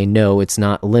would say no, it's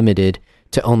not limited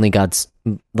to only God's,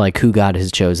 like who God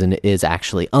has chosen is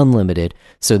actually unlimited.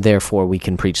 So therefore, we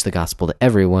can preach the gospel to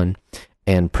everyone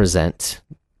and present,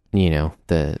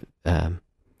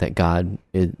 that God,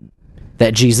 that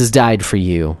that Jesus died for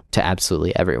you to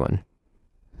absolutely everyone.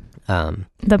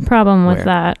 The problem with Where?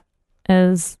 that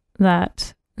is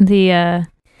that the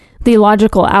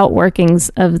logical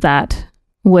outworkings of that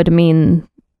would mean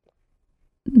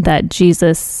that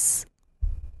Jesus's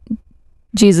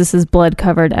blood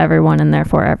covered everyone, and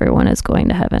therefore everyone is going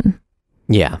to heaven.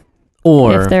 Yeah.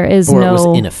 Or if there is or no, it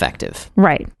was ineffective.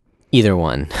 right. Either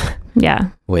one.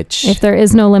 Yeah. Which If there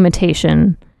is no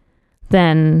limitation,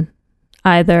 then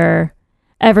either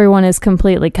everyone is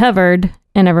completely covered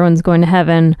and everyone's going to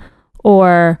heaven,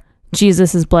 or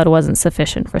Jesus's blood wasn't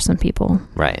sufficient for some people.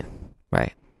 Right.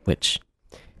 Which,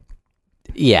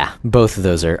 yeah, both of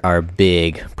those are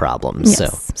big problems.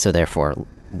 Yes. So therefore,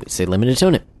 we say limited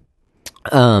atonement.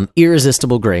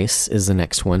 Irresistible grace is the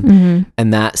next one. Mm-hmm.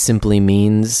 And that simply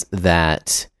means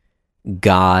that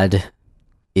God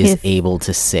is If- able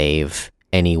to save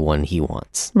anyone he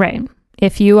wants. Right.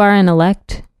 If you are an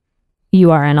elect,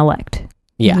 you are an elect.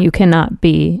 Yeah. You cannot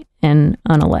be an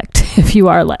unelect if you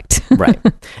are elect. Right.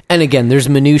 And again, there's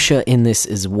minutia in this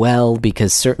as well,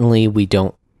 because certainly we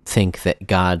don't think that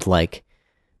God,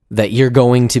 that you're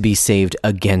going to be saved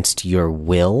against your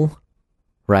will,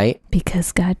 right?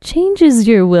 Because God changes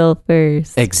your will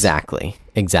first. Exactly.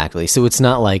 So it's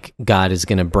not like God is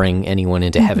going to bring anyone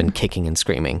into heaven kicking and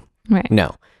screaming. Right.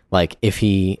 No. Like if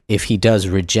he does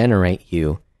regenerate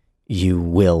you, you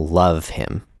will love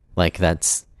him. Like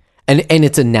that's and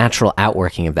it's a natural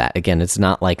outworking of that. Again, it's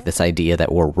not like this idea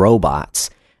that we're robots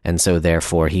and so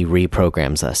therefore he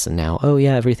reprograms us and now, oh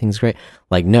yeah, everything's great.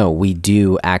 Like no, we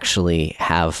do actually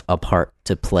have a part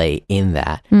to play in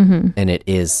that. Mm-hmm. And it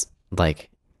is like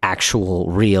actual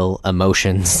real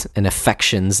emotions and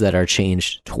affections that are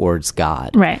changed towards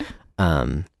God. Right.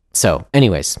 So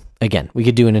anyways, again, we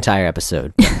could do an entire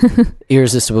episode.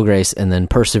 Irresistible grace and then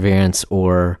perseverance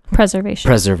or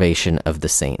preservation of the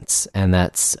saints. And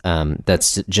that's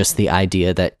just the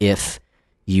idea that if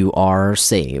you are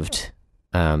saved,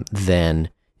 then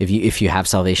if you have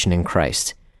salvation in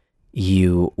Christ,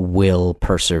 you will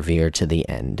persevere to the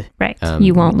end. Right.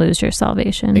 You won't lose your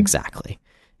salvation.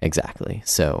 Exactly.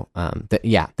 So,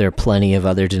 there are plenty of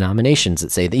other denominations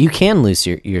that say that you can lose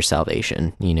your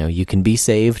salvation. You know, you can be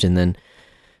saved and then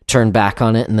turn back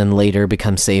on it and then later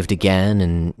become saved again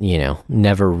and,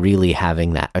 never really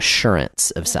having that assurance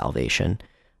of salvation,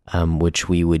 which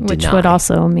we would deny. Which would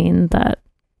also mean that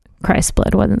Christ's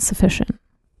blood wasn't sufficient.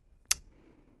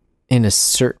 In a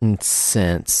certain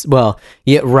sense. Well,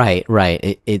 yeah, right.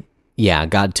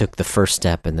 God took the first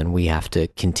step and then we have to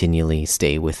continually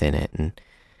stay within it. And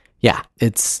yeah,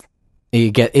 it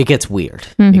gets weird.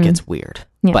 Mm-hmm. It gets weird.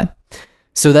 Yeah. But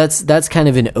so that's kind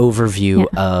of an overview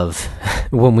of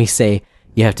when we say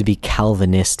you have to be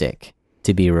Calvinistic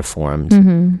to be reformed.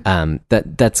 Mm-hmm.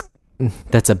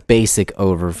 That's a basic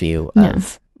overview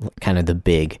of kind of the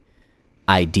big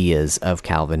ideas of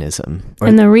Calvinism.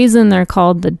 And the reason they're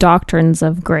called the doctrines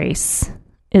of grace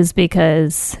is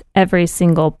because every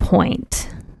single point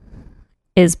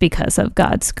is because of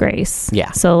God's grace.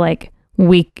 Yeah. So like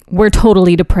we're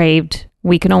totally depraved.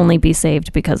 We can only be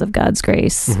saved because of God's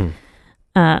grace.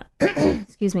 Mm-hmm.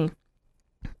 Excuse me.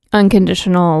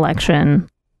 Unconditional election.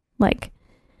 Like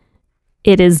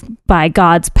it is by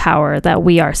God's power that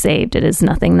we are saved. It is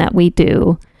nothing that we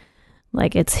do.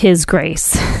 Like it's his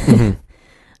grace. Mm-hmm.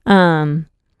 And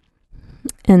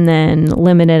then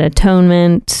limited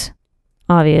atonement.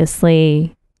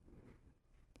 Obviously,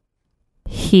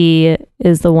 he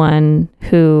is the one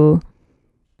who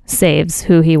saves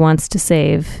who he wants to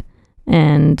save.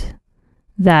 And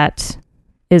that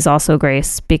is also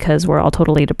grace because we're all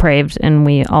totally depraved and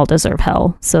we all deserve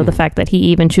hell. So the fact that he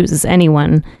even chooses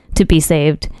anyone to be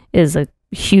saved is a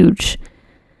huge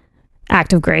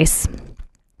act of grace.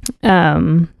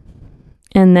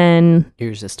 And then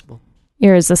irresistible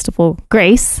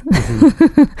grace.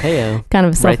 Mm-hmm. Heyo. Kind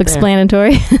of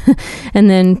self-explanatory. And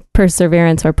then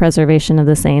perseverance or preservation of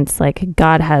the saints. Like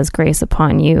God has grace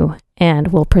upon you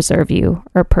and will preserve you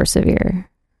or persevere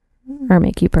or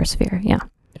make you persevere. Yeah.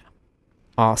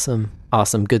 Awesome.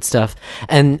 Good stuff.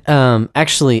 And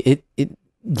actually,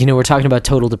 we're talking about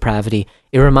total depravity.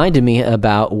 It reminded me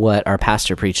about what our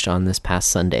pastor preached on this past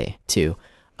Sunday, too.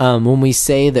 When we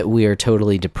say that we are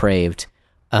totally depraved,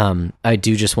 I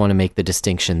do just want to make the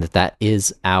distinction that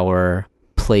is our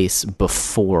place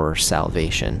before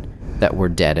salvation, that we're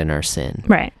dead in our sin.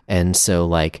 Right. And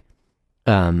so,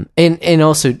 and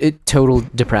also total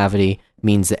depravity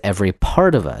means that every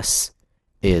part of us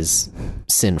is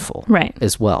sinful, right,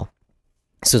 as well.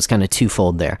 So it's kind of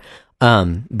twofold there.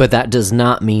 But that does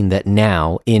not mean that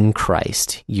now in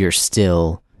Christ you're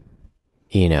still,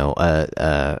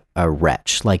 a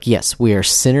wretch. Like, yes, we are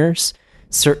sinners,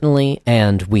 certainly,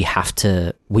 and we have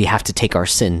to take our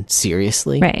sin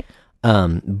seriously. Right.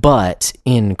 But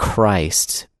in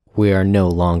Christ, we are no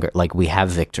longer, like, we have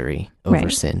victory over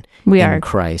sin. In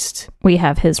Christ. We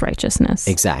have his righteousness.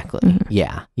 Exactly.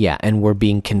 Mm-hmm. Yeah. And we're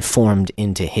being conformed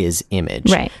into his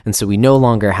image. Right. And so we no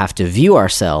longer have to view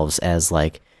ourselves as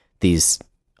like these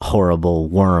horrible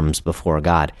worms before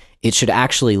God. It should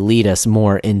actually lead us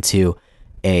more into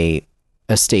a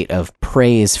state of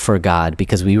praise for God,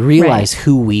 because we realize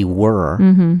who we were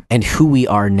and who we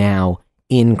are now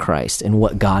in Christ and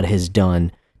what God has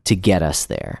done to get us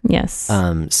there. Yes.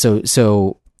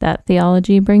 So that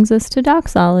theology brings us to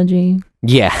doxology.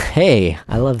 Yeah. Hey,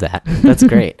 I love that. That's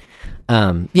great.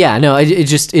 It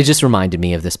just reminded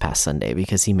me of this past Sunday,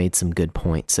 because he made some good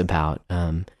points about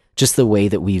just the way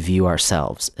that we view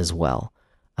ourselves as well.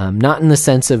 Not in the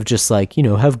sense of just like,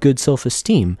 have good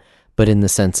self-esteem, but in the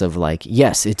sense of like,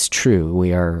 yes, it's true.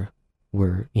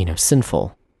 We're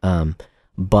sinful.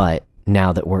 But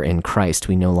now that we're in Christ,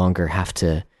 we no longer have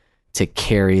to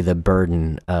carry the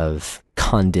burden of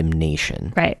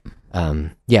condemnation. Right.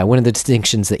 One of the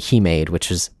distinctions that he made, which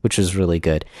was really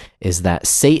good, is that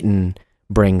Satan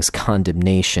brings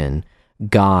condemnation,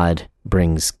 God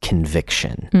brings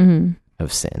conviction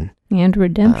of sin. And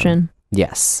redemption.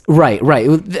 Yes. Right.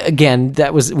 Again,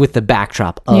 that was with the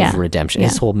backdrop of redemption.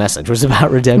 His whole message was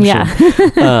about redemption.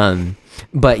 Yeah.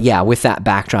 But yeah, with that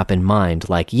backdrop in mind,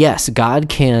 like, yes, God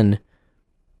can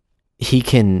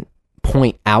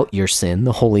point out your sin.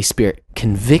 The Holy Spirit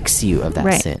convicts you of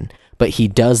that sin, but he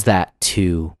does that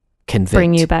to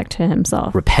bring you back to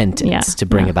himself. Repentance, to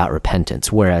bring about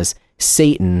repentance. Whereas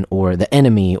Satan, or the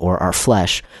enemy, or our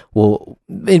flesh will,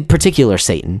 in particular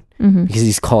Satan, because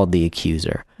he's called the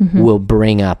accuser, will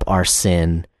bring up our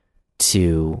sin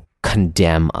to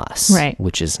condemn us,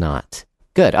 which is not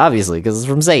good, obviously, because it's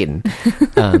from Satan.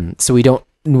 So we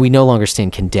no longer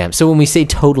stand condemned. So when we say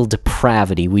total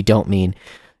depravity, we don't mean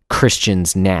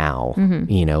Christians now,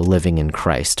 living in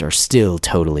Christ, are still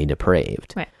totally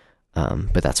depraved. Right.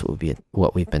 But that's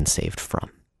what we've been saved from.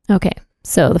 Okay.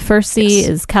 So the first C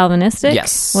is Calvinistic.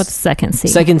 Yes. What's the second C?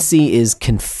 Second C is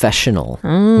confessional.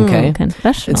 Okay.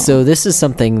 Confessional. And so this is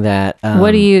something that... what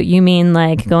do you mean,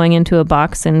 like going into a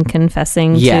box and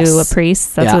confessing to a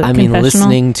priest? That's what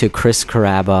listening to Chris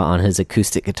Caraba on his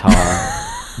acoustic guitar,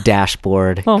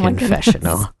 dashboard,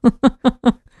 confessional.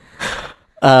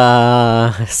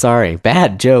 Sorry,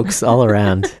 bad jokes all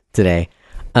around today.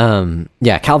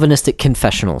 Calvinistic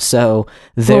confessional. So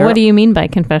what do you mean by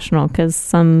confessional? Because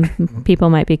some people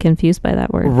might be confused by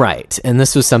that word. Right. And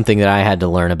this was something that I had to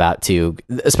learn about too,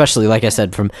 especially, like I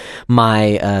said, from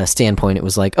my standpoint. It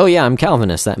was like, oh yeah, I'm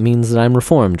Calvinist. That means that I'm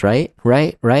Reformed, right?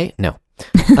 No,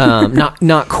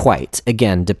 not quite.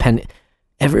 Again,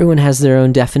 everyone has their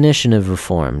own definition of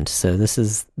Reformed. So this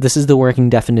is the working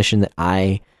definition that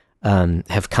I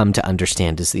have come to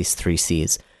understand as these 3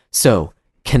 C's. So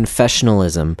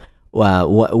confessionalism,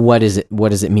 what does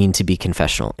it mean to be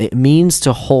confessional? It means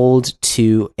to hold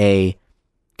to a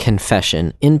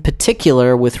confession, in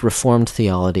particular with Reformed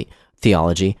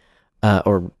theology,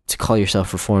 or to call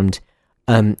yourself Reformed.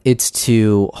 It's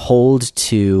to hold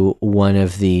to one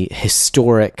of the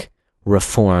historic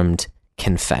Reformed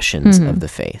confessions of the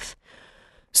faith.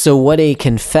 So what a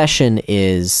confession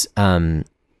is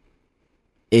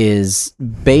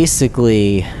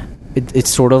basically, it's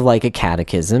sort of like a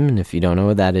catechism, and if you don't know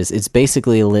what that is, it's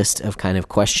basically a list of kind of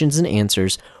questions and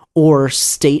answers or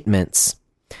statements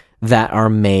that are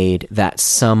made that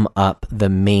sum up the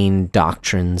main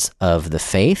doctrines of the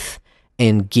faith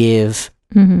and give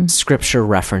scripture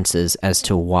references as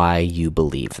to why you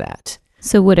believe that.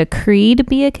 So would a creed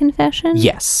be a confession?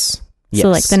 Yes. So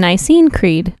like the Nicene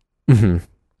Creed. Okay.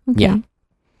 Yeah.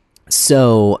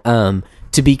 So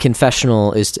to be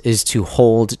confessional is to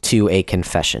hold to a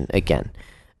confession. Again,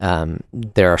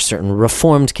 there are certain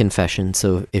Reformed confessions.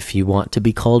 So if you want to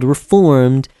be called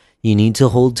Reformed, you need to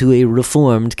hold to a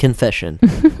Reformed confession.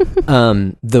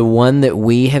 The one that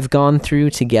we have gone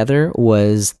through together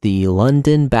was the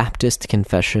London Baptist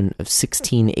Confession of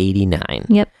 1689.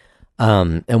 Yep.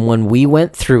 And when we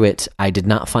went through it, I did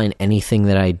not find anything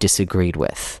that I disagreed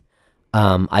with.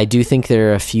 I do think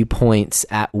there are a few points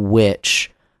at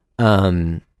which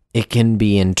it can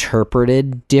be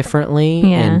interpreted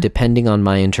differently, and depending on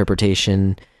my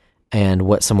interpretation and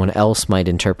what someone else might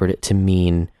interpret it to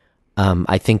mean,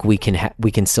 I think we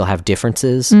can still have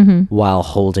differences while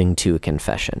holding to a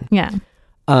confession. Yeah.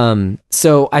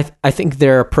 So I think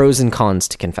there are pros and cons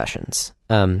to confessions.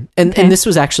 And this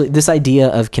was actually, this idea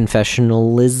of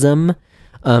confessionalism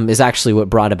is actually what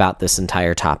brought about this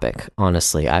entire topic.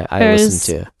 Honestly, I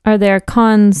listened to. Are there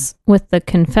cons with the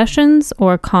confessions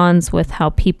or cons with how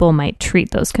people might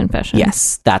treat those confessions?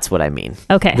 Yes, that's what I mean.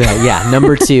 Okay. Yeah,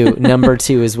 number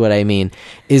two is what I mean,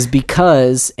 is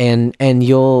because and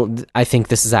I think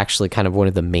this is actually kind of one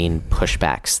of the main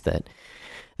pushbacks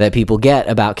that people get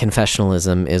about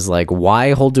confessionalism is like,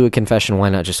 why hold to a confession? Why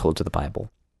not just hold to the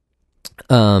Bible?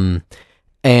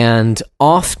 And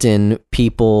often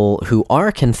people who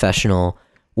are confessional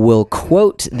will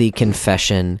quote the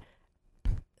confession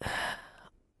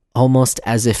almost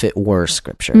as if it were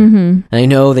scripture. Mm-hmm. And I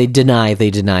know they deny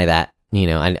that.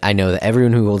 I know that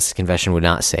everyone who holds confession would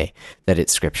not say that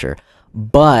it's scripture,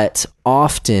 but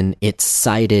often it's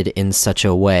cited in such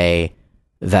a way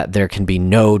that there can be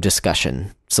no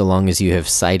discussion so long as you have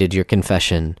cited your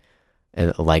confession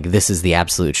like this is the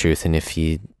absolute truth, and if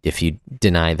you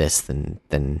deny this,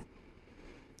 then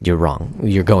you're wrong.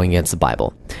 You're going against the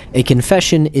Bible. A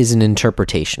confession is an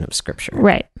interpretation of scripture.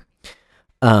 Right.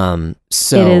 So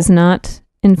it is not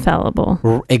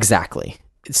infallible. Exactly.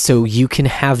 So you can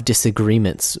have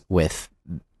disagreements with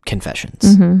confessions.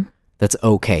 Mm-hmm. That's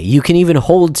okay. You can even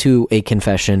hold to a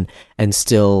confession and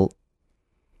still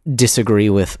disagree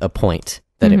with a point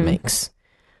that it makes.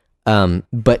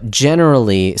 But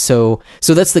generally, so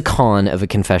that's the con of a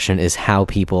confession, is how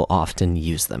people often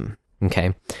use them.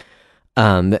 Okay.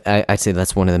 I'd say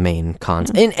that's one of the main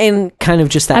cons, and kind of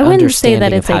just that. I wouldn't understanding say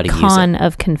that it's of how a to con use it.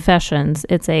 of confessions.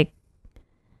 It's a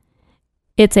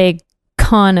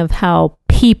con of how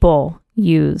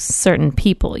certain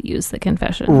people use the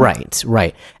confession.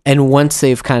 Right. And once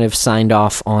they've kind of signed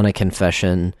off on a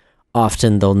confession,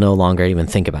 often they'll no longer even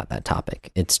think about that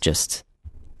topic. It's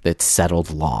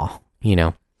settled law,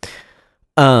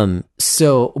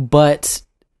 but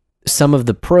some of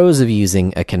the pros of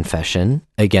using a confession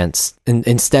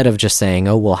instead of just saying,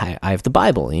 oh, well, I have the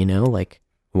Bible, like,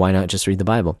 why not just read the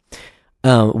Bible?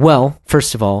 Well,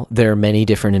 first of all, there are many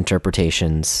different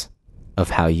interpretations of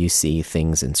how you see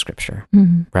things in scripture,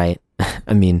 right?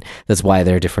 I mean, that's why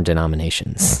there are different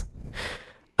denominations.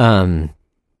 What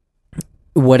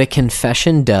a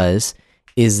confession does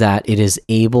is that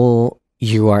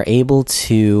you are able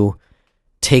to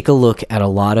take a look at a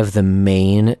lot of the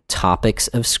main topics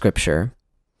of scripture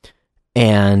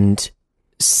and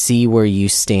see where you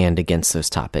stand against those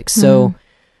topics. So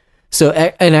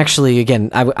and actually, again,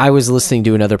 I was listening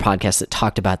to another podcast that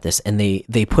talked about this, and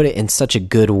they put it in such a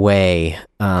good way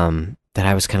that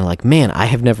I was kind of like, man, I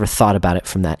have never thought about it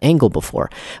from that angle before.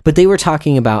 But they were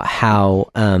talking about how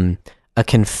a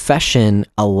confession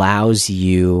allows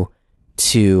you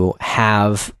to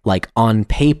have, like, on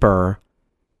paper,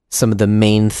 some of the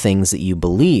main things that you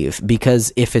believe,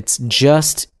 because if it's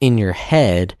just in your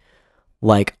head,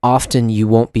 like, often you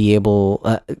won't be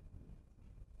able,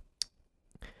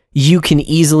 you can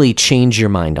easily change your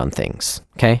mind on things.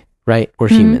 Okay. Right. We're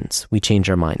humans. We change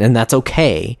our mind, and that's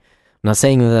okay. I'm not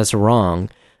saying that that's wrong,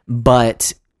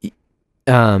 but,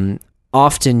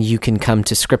 often you can come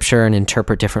to scripture and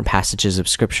interpret different passages of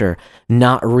scripture,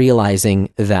 not realizing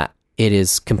that it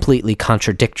is completely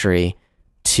contradictory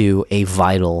to a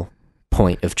vital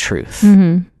point of truth.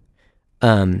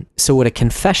 So what a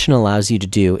confession allows you to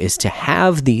do is to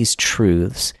have these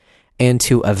truths and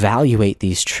to evaluate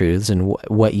these truths and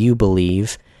what you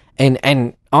believe,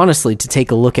 and honestly, to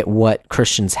take a look at what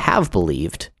Christians have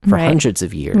believed for hundreds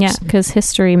of years. Yeah, because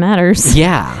history matters.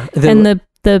 Yeah. And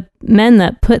the men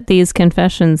that put these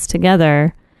confessions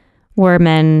together were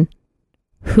men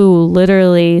who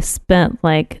literally spent,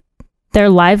 like, their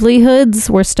livelihoods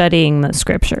were studying the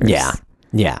scriptures.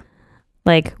 Yeah.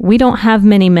 Like, we don't have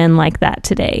many men like that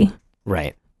today.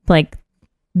 Right. Like,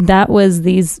 that was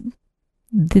these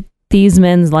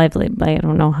men's livelihood. I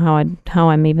don't know how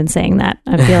I'm even saying that.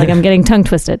 I feel like I'm getting tongue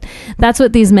twisted. That's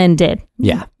what these men did.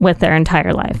 Yeah. With their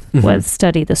entire life, was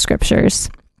study the scriptures.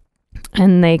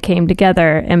 And they came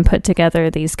together and put together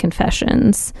these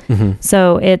confessions.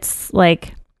 So it's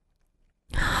like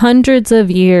hundreds of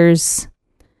years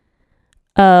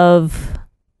of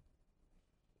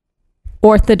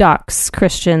Orthodox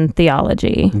Christian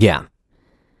theology. Yeah.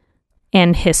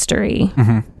 And history.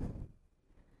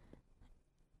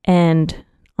 And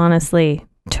honestly,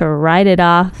 to write it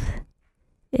off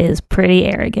is pretty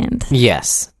arrogant.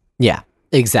 Yes. Yeah,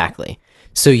 exactly.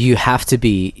 So you have to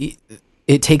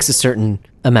it takes a certain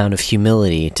amount of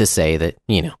humility to say that,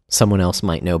 someone else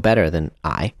might know better than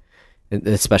I,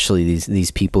 especially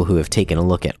these people who have taken a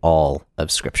look at all of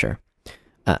scripture.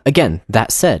 Again,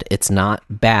 that said, it's not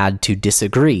bad to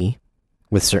disagree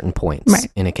with certain points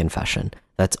in a confession.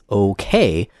 That's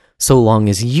okay, so long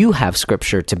as you have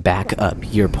scripture to back up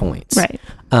your points. Right.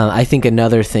 I think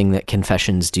another thing that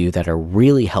confessions do that are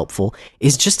really helpful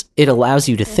is just it allows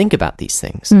you to think about these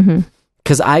things.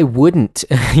 Because I wouldn't,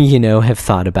 have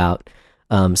thought about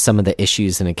some of the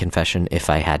issues in a confession if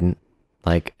I hadn't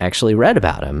like actually read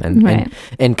about them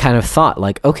and kind of thought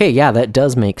like, okay, yeah, that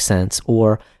does make sense.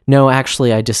 Or no,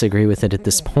 actually, I disagree with it at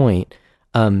this point.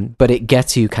 But it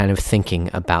gets you kind of thinking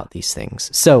about these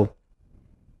things. So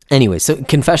anyway, so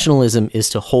confessionalism is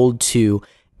to hold to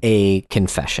a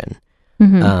confession.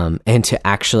 And to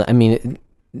actually,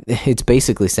 it's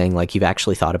basically saying like you've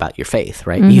actually thought about your faith,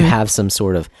 right? You have some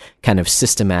sort of kind of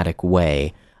systematic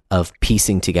way of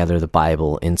piecing together the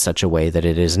Bible in such a way that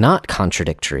it is not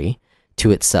contradictory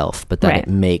to itself, but that it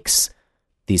makes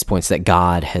these points that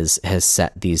God has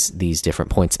set these different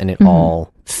points, and it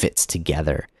all fits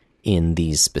together in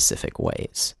these specific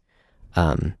ways.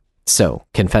 So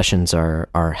confessions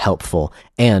are helpful,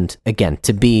 and again,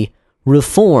 to be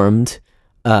reformed,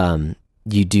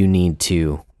 you do need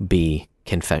to be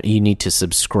you need to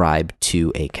subscribe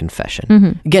to a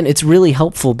confession. Again, it's really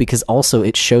helpful because also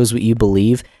it shows what you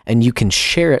believe, and you can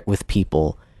share it with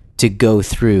people to go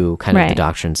through kind of the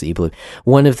doctrines that you believe.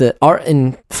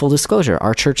 In full disclosure,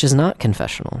 our church is not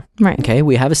confessional. Right. Okay,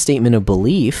 we have a statement of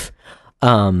belief,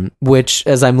 which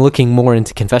as I'm looking more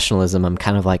into confessionalism, I'm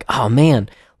kind of like, oh man,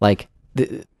 like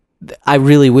I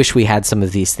really wish we had some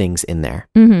of these things in there,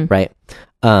 right?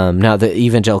 Now, the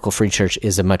Evangelical Free Church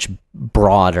is a much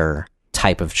broader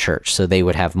type of church, so they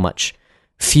would have much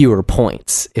fewer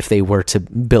points if they were to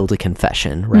build a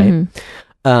confession, right?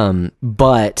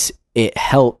 But it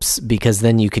helps because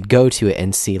then you could go to it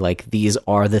and see, like, these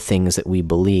are the things that we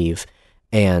believe,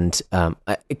 and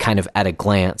kind of at a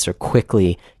glance or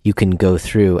quickly, you can go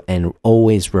through and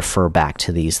always refer back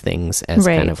to these things as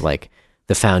kind of like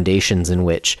the foundations in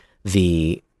which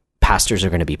the pastors are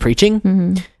going to be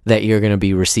preaching, that you're going to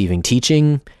be receiving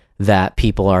teaching, that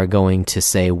people are going to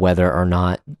say whether or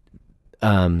not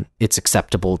it's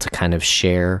acceptable to kind of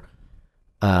share,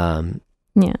 other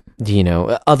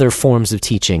forms of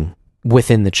teaching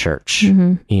within the church.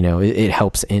 It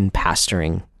helps in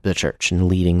pastoring the church and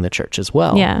leading the church as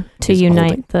well. Yeah, to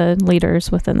unite the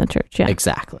leaders within the church. Yeah,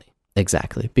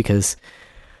 exactly. Because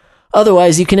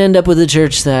otherwise, you can end up with a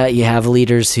church that you have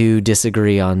leaders who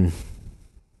disagree on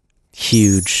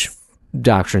huge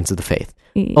doctrines of the faith.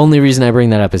 Only reason I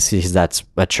bring that up is because that's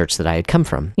a church that I had come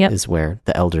from, is where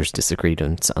the elders disagreed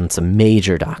on some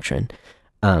major doctrine.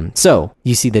 So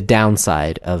you see the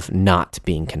downside of not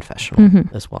being confessional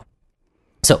as well.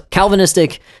 So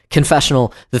Calvinistic,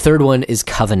 confessional. The third one is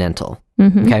covenantal.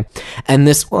 Okay. And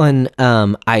this one,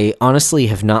 I honestly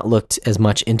have not looked as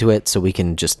much into it, so we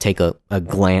can just take a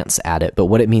glance at it. But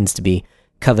what it means to be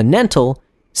covenantal,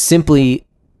 simply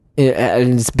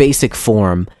in its basic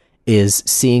form, is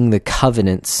seeing the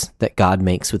covenants that God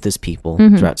makes with his people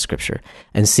throughout Scripture,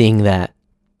 and seeing that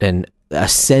and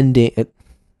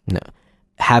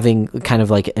having kind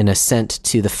of like an assent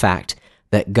to the fact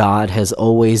that God has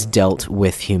always dealt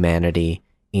with humanity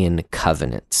in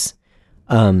covenants.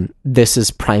 This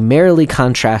is primarily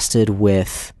contrasted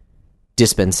with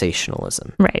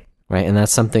dispensationalism. Right. And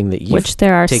that's something that you've which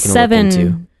there are taken 7 a look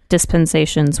into.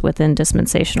 Dispensations within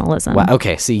dispensationalism. Wow.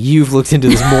 Okay, so you've looked into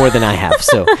this more than I have.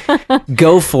 So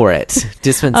go for it.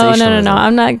 Dispensationalism. Oh no!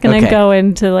 I'm not going to go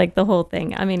into like the whole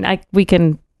thing. I mean, we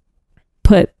can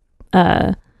put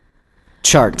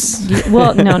charts.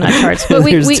 Well, no, not charts. But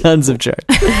There's tons of charts.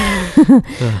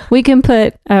 We can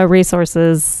put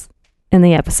resources in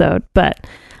the episode, but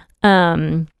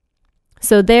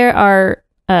so there are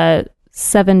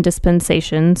 7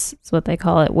 dispensations. Is what they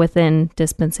call it within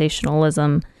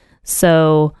dispensationalism.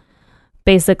 So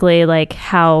basically, like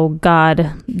how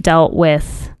God dealt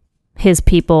with his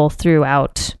people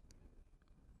throughout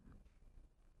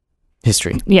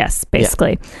history. Yes,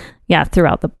 basically,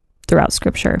 throughout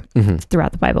Scripture,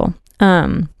 throughout the Bible,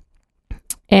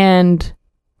 and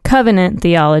covenant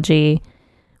theology.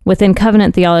 Within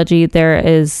covenant theology, there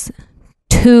is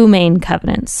 2 main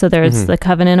covenants. So there's the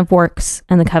covenant of works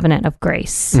and the covenant of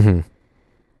grace.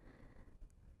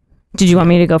 Did you want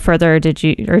me to go further, or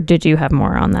did you have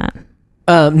more on that?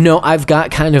 No, I've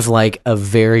got kind of like a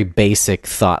very basic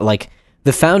thought. Like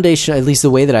the foundation, at least the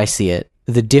way that I see it,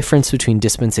 the difference between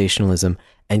dispensationalism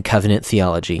and covenant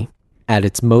theology at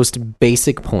its most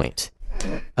basic point,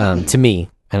 to me,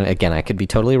 and again, I could be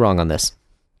totally wrong on this,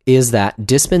 is that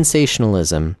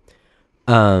dispensationalism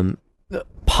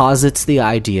posits the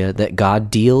idea that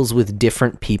God deals with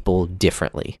different people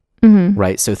differently,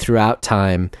 right? So throughout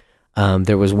time,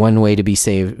 there was one way to be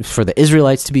saved, for the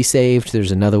Israelites to be saved.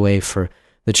 There's another way for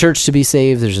the church to be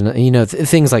saved. There's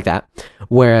things like that.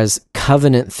 Whereas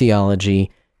covenant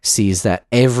theology sees that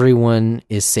everyone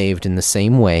is saved in the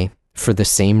same way for the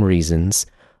same reasons.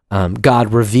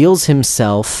 God reveals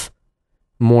himself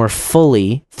more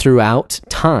fully throughout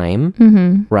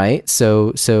time, right?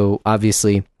 So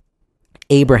obviously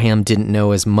Abraham didn't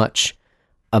know as much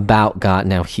about God.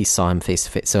 Now he saw him face to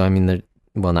face. So I mean,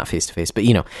 not face to face, but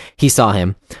he saw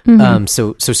him.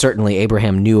 So certainly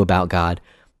Abraham knew about God,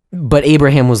 but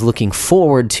Abraham was looking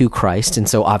forward to Christ, and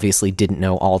so obviously didn't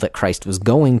know all that Christ was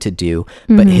going to do.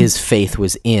 But his faith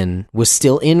was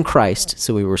still in Christ,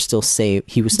 so we were still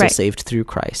saved. He was still saved through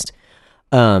Christ,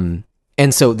 and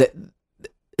so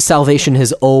salvation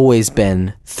has always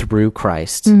been through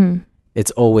Christ.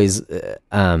 It's always.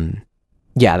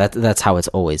 That's how it's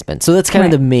always been. So that's kind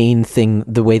of the main thing,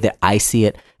 the way that I see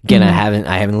it. Again, I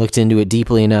haven't looked into it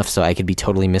deeply enough, so I could be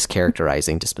totally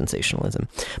mischaracterizing dispensationalism.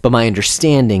 But my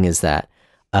understanding is that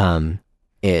God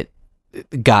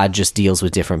just deals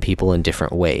with different people in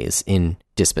different ways in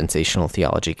dispensational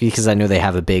theology, because I know they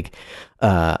have a big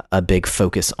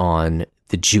focus on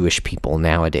the Jewish people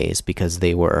nowadays because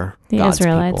they were the God's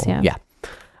Israelites. people.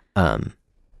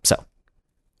 So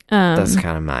that's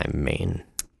kind of my main.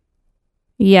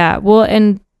 Yeah, well,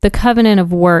 and the covenant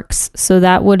of works, so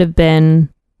that would have been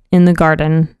in the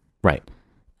garden. Right.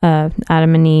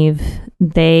 Adam and Eve,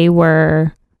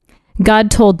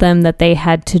 God told them that they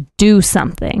had to do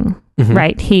something,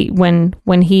 right?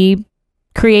 When he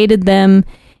created them,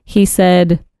 he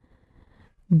said,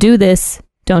 do this,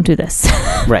 don't do this.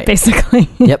 Right. Basically.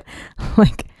 Yep.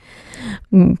 Like,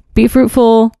 be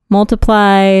fruitful,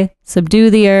 multiply,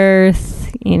 subdue the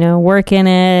earth, work in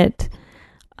it.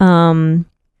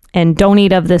 And don't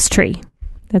eat of this tree.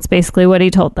 That's basically what he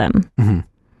told them.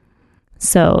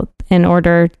 So in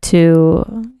order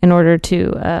to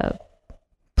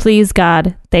please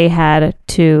God, they had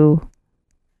to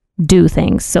do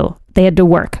things. So they had to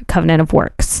work, covenant of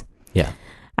works. Yeah.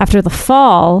 After the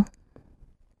fall,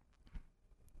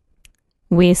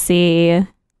 we see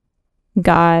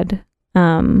God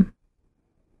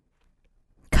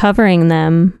covering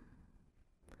them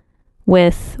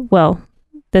with,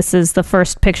 this is the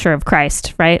first picture of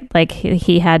Christ, right? Like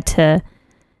he had to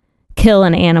kill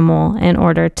an animal in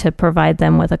order to provide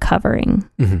them with a covering,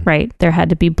 right? There had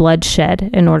to be bloodshed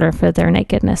in order for their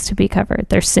nakedness to be covered,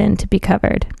 their sin to be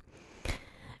covered,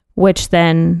 which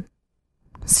then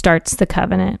starts the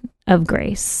covenant of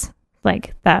grace.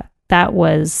 Like that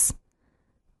was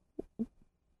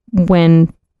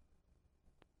when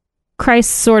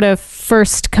Christ sort of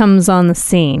first comes on the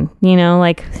scene,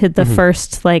 like the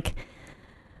first, like,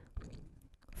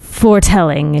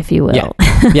 foretelling, if you will.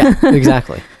 Yeah,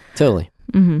 exactly. Totally.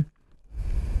 Yeah.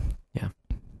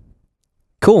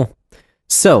 Cool.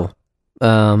 So,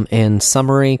 in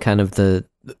summary, kind of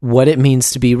what it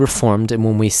means to be reformed, and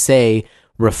when we say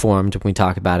reformed, when we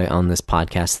talk about it on this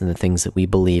podcast and the things that we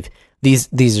believe, these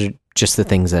are just the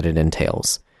things that it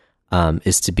entails.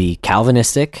 Is to be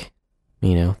Calvinistic,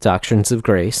 doctrines of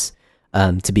grace,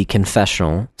 to be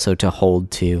confessional, so to hold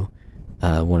to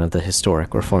one of the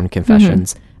historic Reformed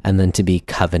confessions, and then to be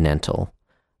covenantal,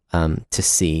 to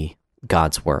see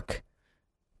God's work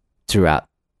throughout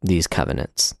these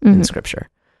covenants in Scripture.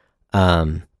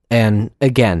 And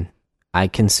again, I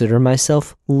consider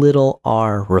myself little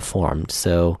r Reformed,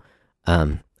 so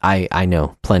I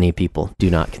know plenty of people do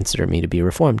not consider me to be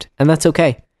Reformed, and that's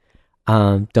okay.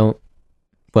 Never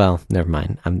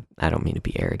mind. I don't mean to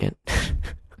be arrogant.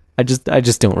 I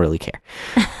just don't really care.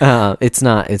 It's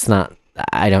not.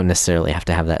 I don't necessarily have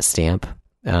to have that stamp.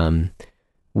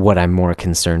 What I'm more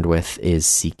concerned with is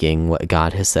seeking what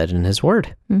God has said in His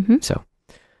Word. So,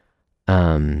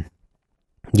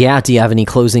 yeah. Do you have any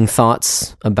closing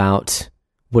thoughts about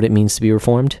what it means to be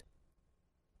Reformed?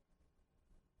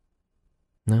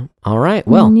 No. All right.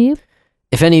 Well,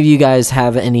 if any of you guys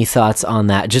have any thoughts on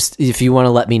that, just if you want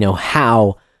to let me know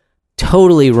how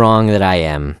totally wrong that I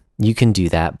am, you can do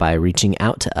that by reaching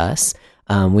out to us.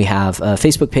 We have a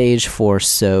Facebook page for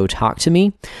So Talk to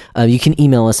Me. You can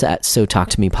email us at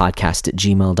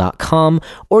sotalktomepodcast@gmail.com,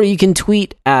 or you can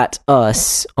tweet at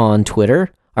us on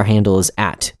Twitter. Our handle is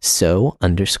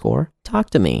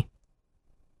 @so_talk-to-me.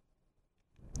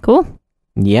 Cool.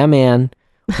 Yeah, man.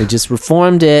 We just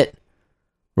reformed it.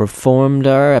 Reformed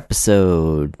our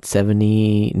episode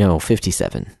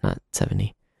 57, not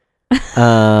 70.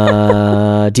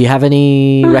 Do you have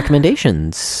any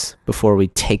recommendations before we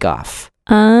take off?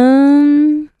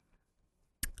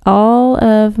 All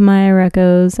of my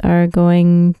recos are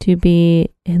going to be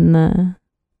in the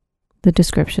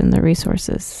description, the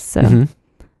resources. So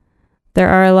there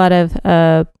are a lot of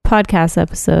podcast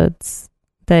episodes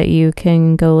that you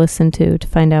can go listen to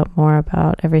find out more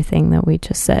about everything that we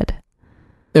just said.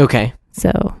 Okay.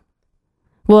 So,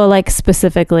 well, like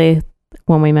specifically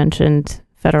when we mentioned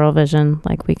Federal Vision,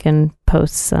 like we can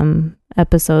post some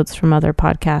episodes from other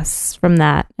podcasts from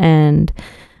that, and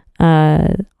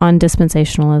on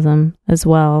dispensationalism as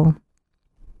well.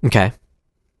 Okay.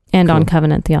 And Cool. on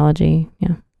covenant theology.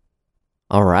 Yeah.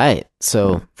 All right.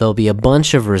 So there'll be a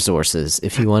bunch of resources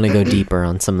if you want to go deeper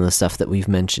on some of the stuff that we've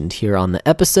mentioned here on the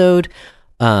episode.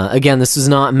 Again, this was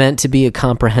not meant to be a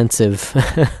comprehensive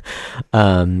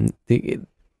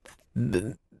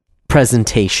the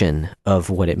presentation of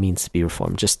what it means to be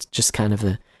Reformed. Just kind of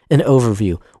an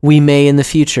overview. We may in the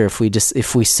future,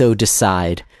 if we so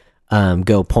decide,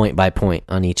 go point by point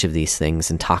on each of these things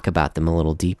and talk about them a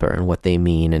little deeper and what they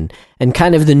mean and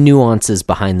kind of the nuances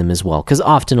behind them as well. Because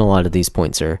often a lot of these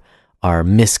points are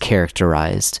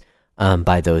mischaracterized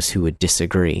by those who would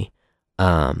disagree.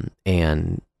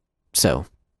 And so,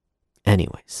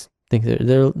 anyways, I think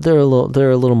they're a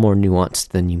little more nuanced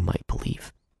than you might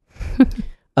believe.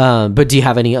 But do you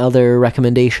have any other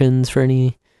recommendations for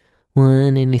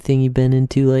anything you've been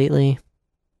into lately?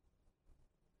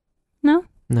 No.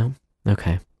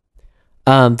 Okay.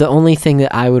 The only thing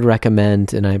that I would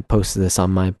recommend, and I posted this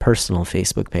on my personal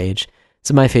Facebook page,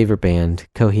 it's my favorite band,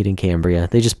 Coheed and Cambria.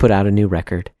 They just put out a new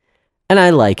record, and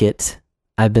I like it.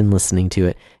 I've been listening to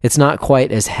it. It's not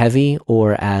quite as heavy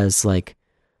or as like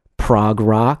prog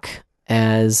rock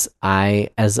as I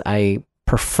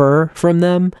prefer from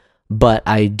them, but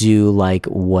I do like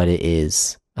what it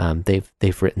is.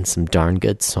 They've written some darn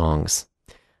good songs.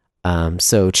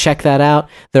 So check that out.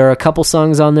 There are a couple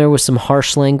songs on there with some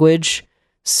harsh language,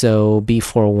 so be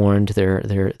forewarned. There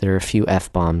are a few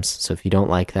F-bombs, so if you don't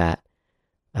like that,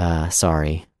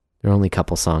 sorry. There are only a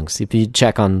couple songs. If you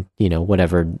check on,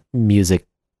 whatever music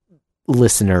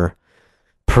listener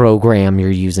program you're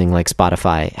using, like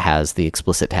Spotify has the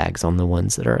explicit tags on the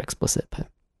ones that are explicit. But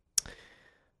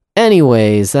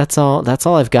anyways, that's all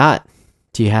I've got.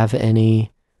 Do you have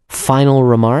any final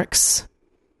remarks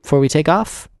before we take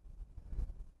off?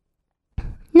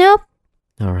 Nope.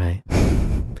 All right.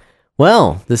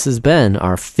 Well, this has been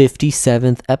our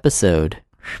 57th episode.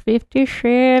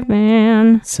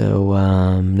 57.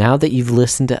 So now that you've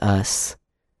listened to us,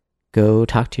 go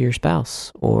talk to your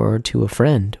spouse or to a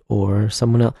friend or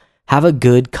someone else. Have a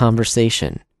good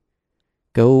conversation.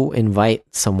 Go invite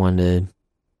someone to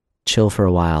chill for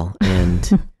a while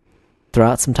and throw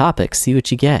out some topics. See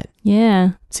what you get.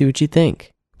 Yeah. See what you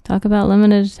think. Talk about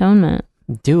limited atonement.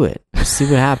 Do it. See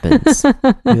what happens.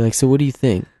 Be like, so what do you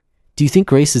think? Do you think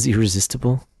grace is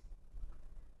irresistible?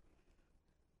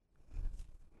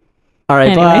 All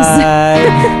right, Anyways.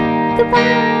 bye.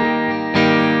 Goodbye.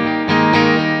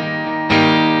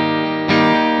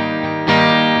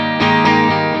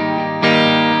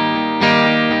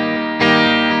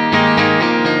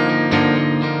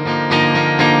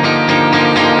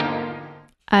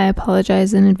 I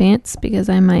apologize in advance because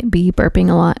I might be burping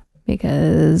a lot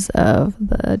because of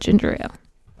the ginger ale.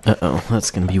 Uh-oh,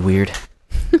 that's going to be weird.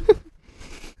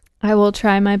 I will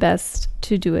try my best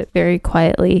to do it very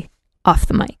quietly off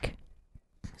the mic.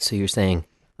 So you're saying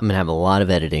I'm going to have a lot of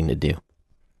editing to do.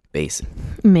 Basically.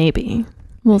 Maybe.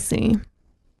 We'll see.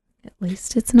 At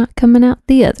least it's not coming out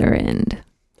the other end.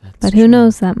 That's But true. who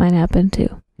knows, that might happen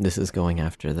too. This is going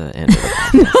after the end of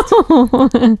the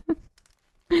podcast.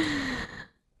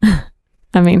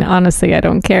 I mean, honestly, I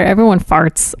don't care. Everyone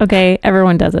farts, okay?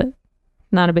 Everyone does it.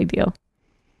 Not a big deal.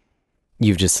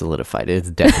 You've just solidified it. It's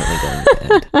definitely going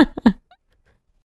to end.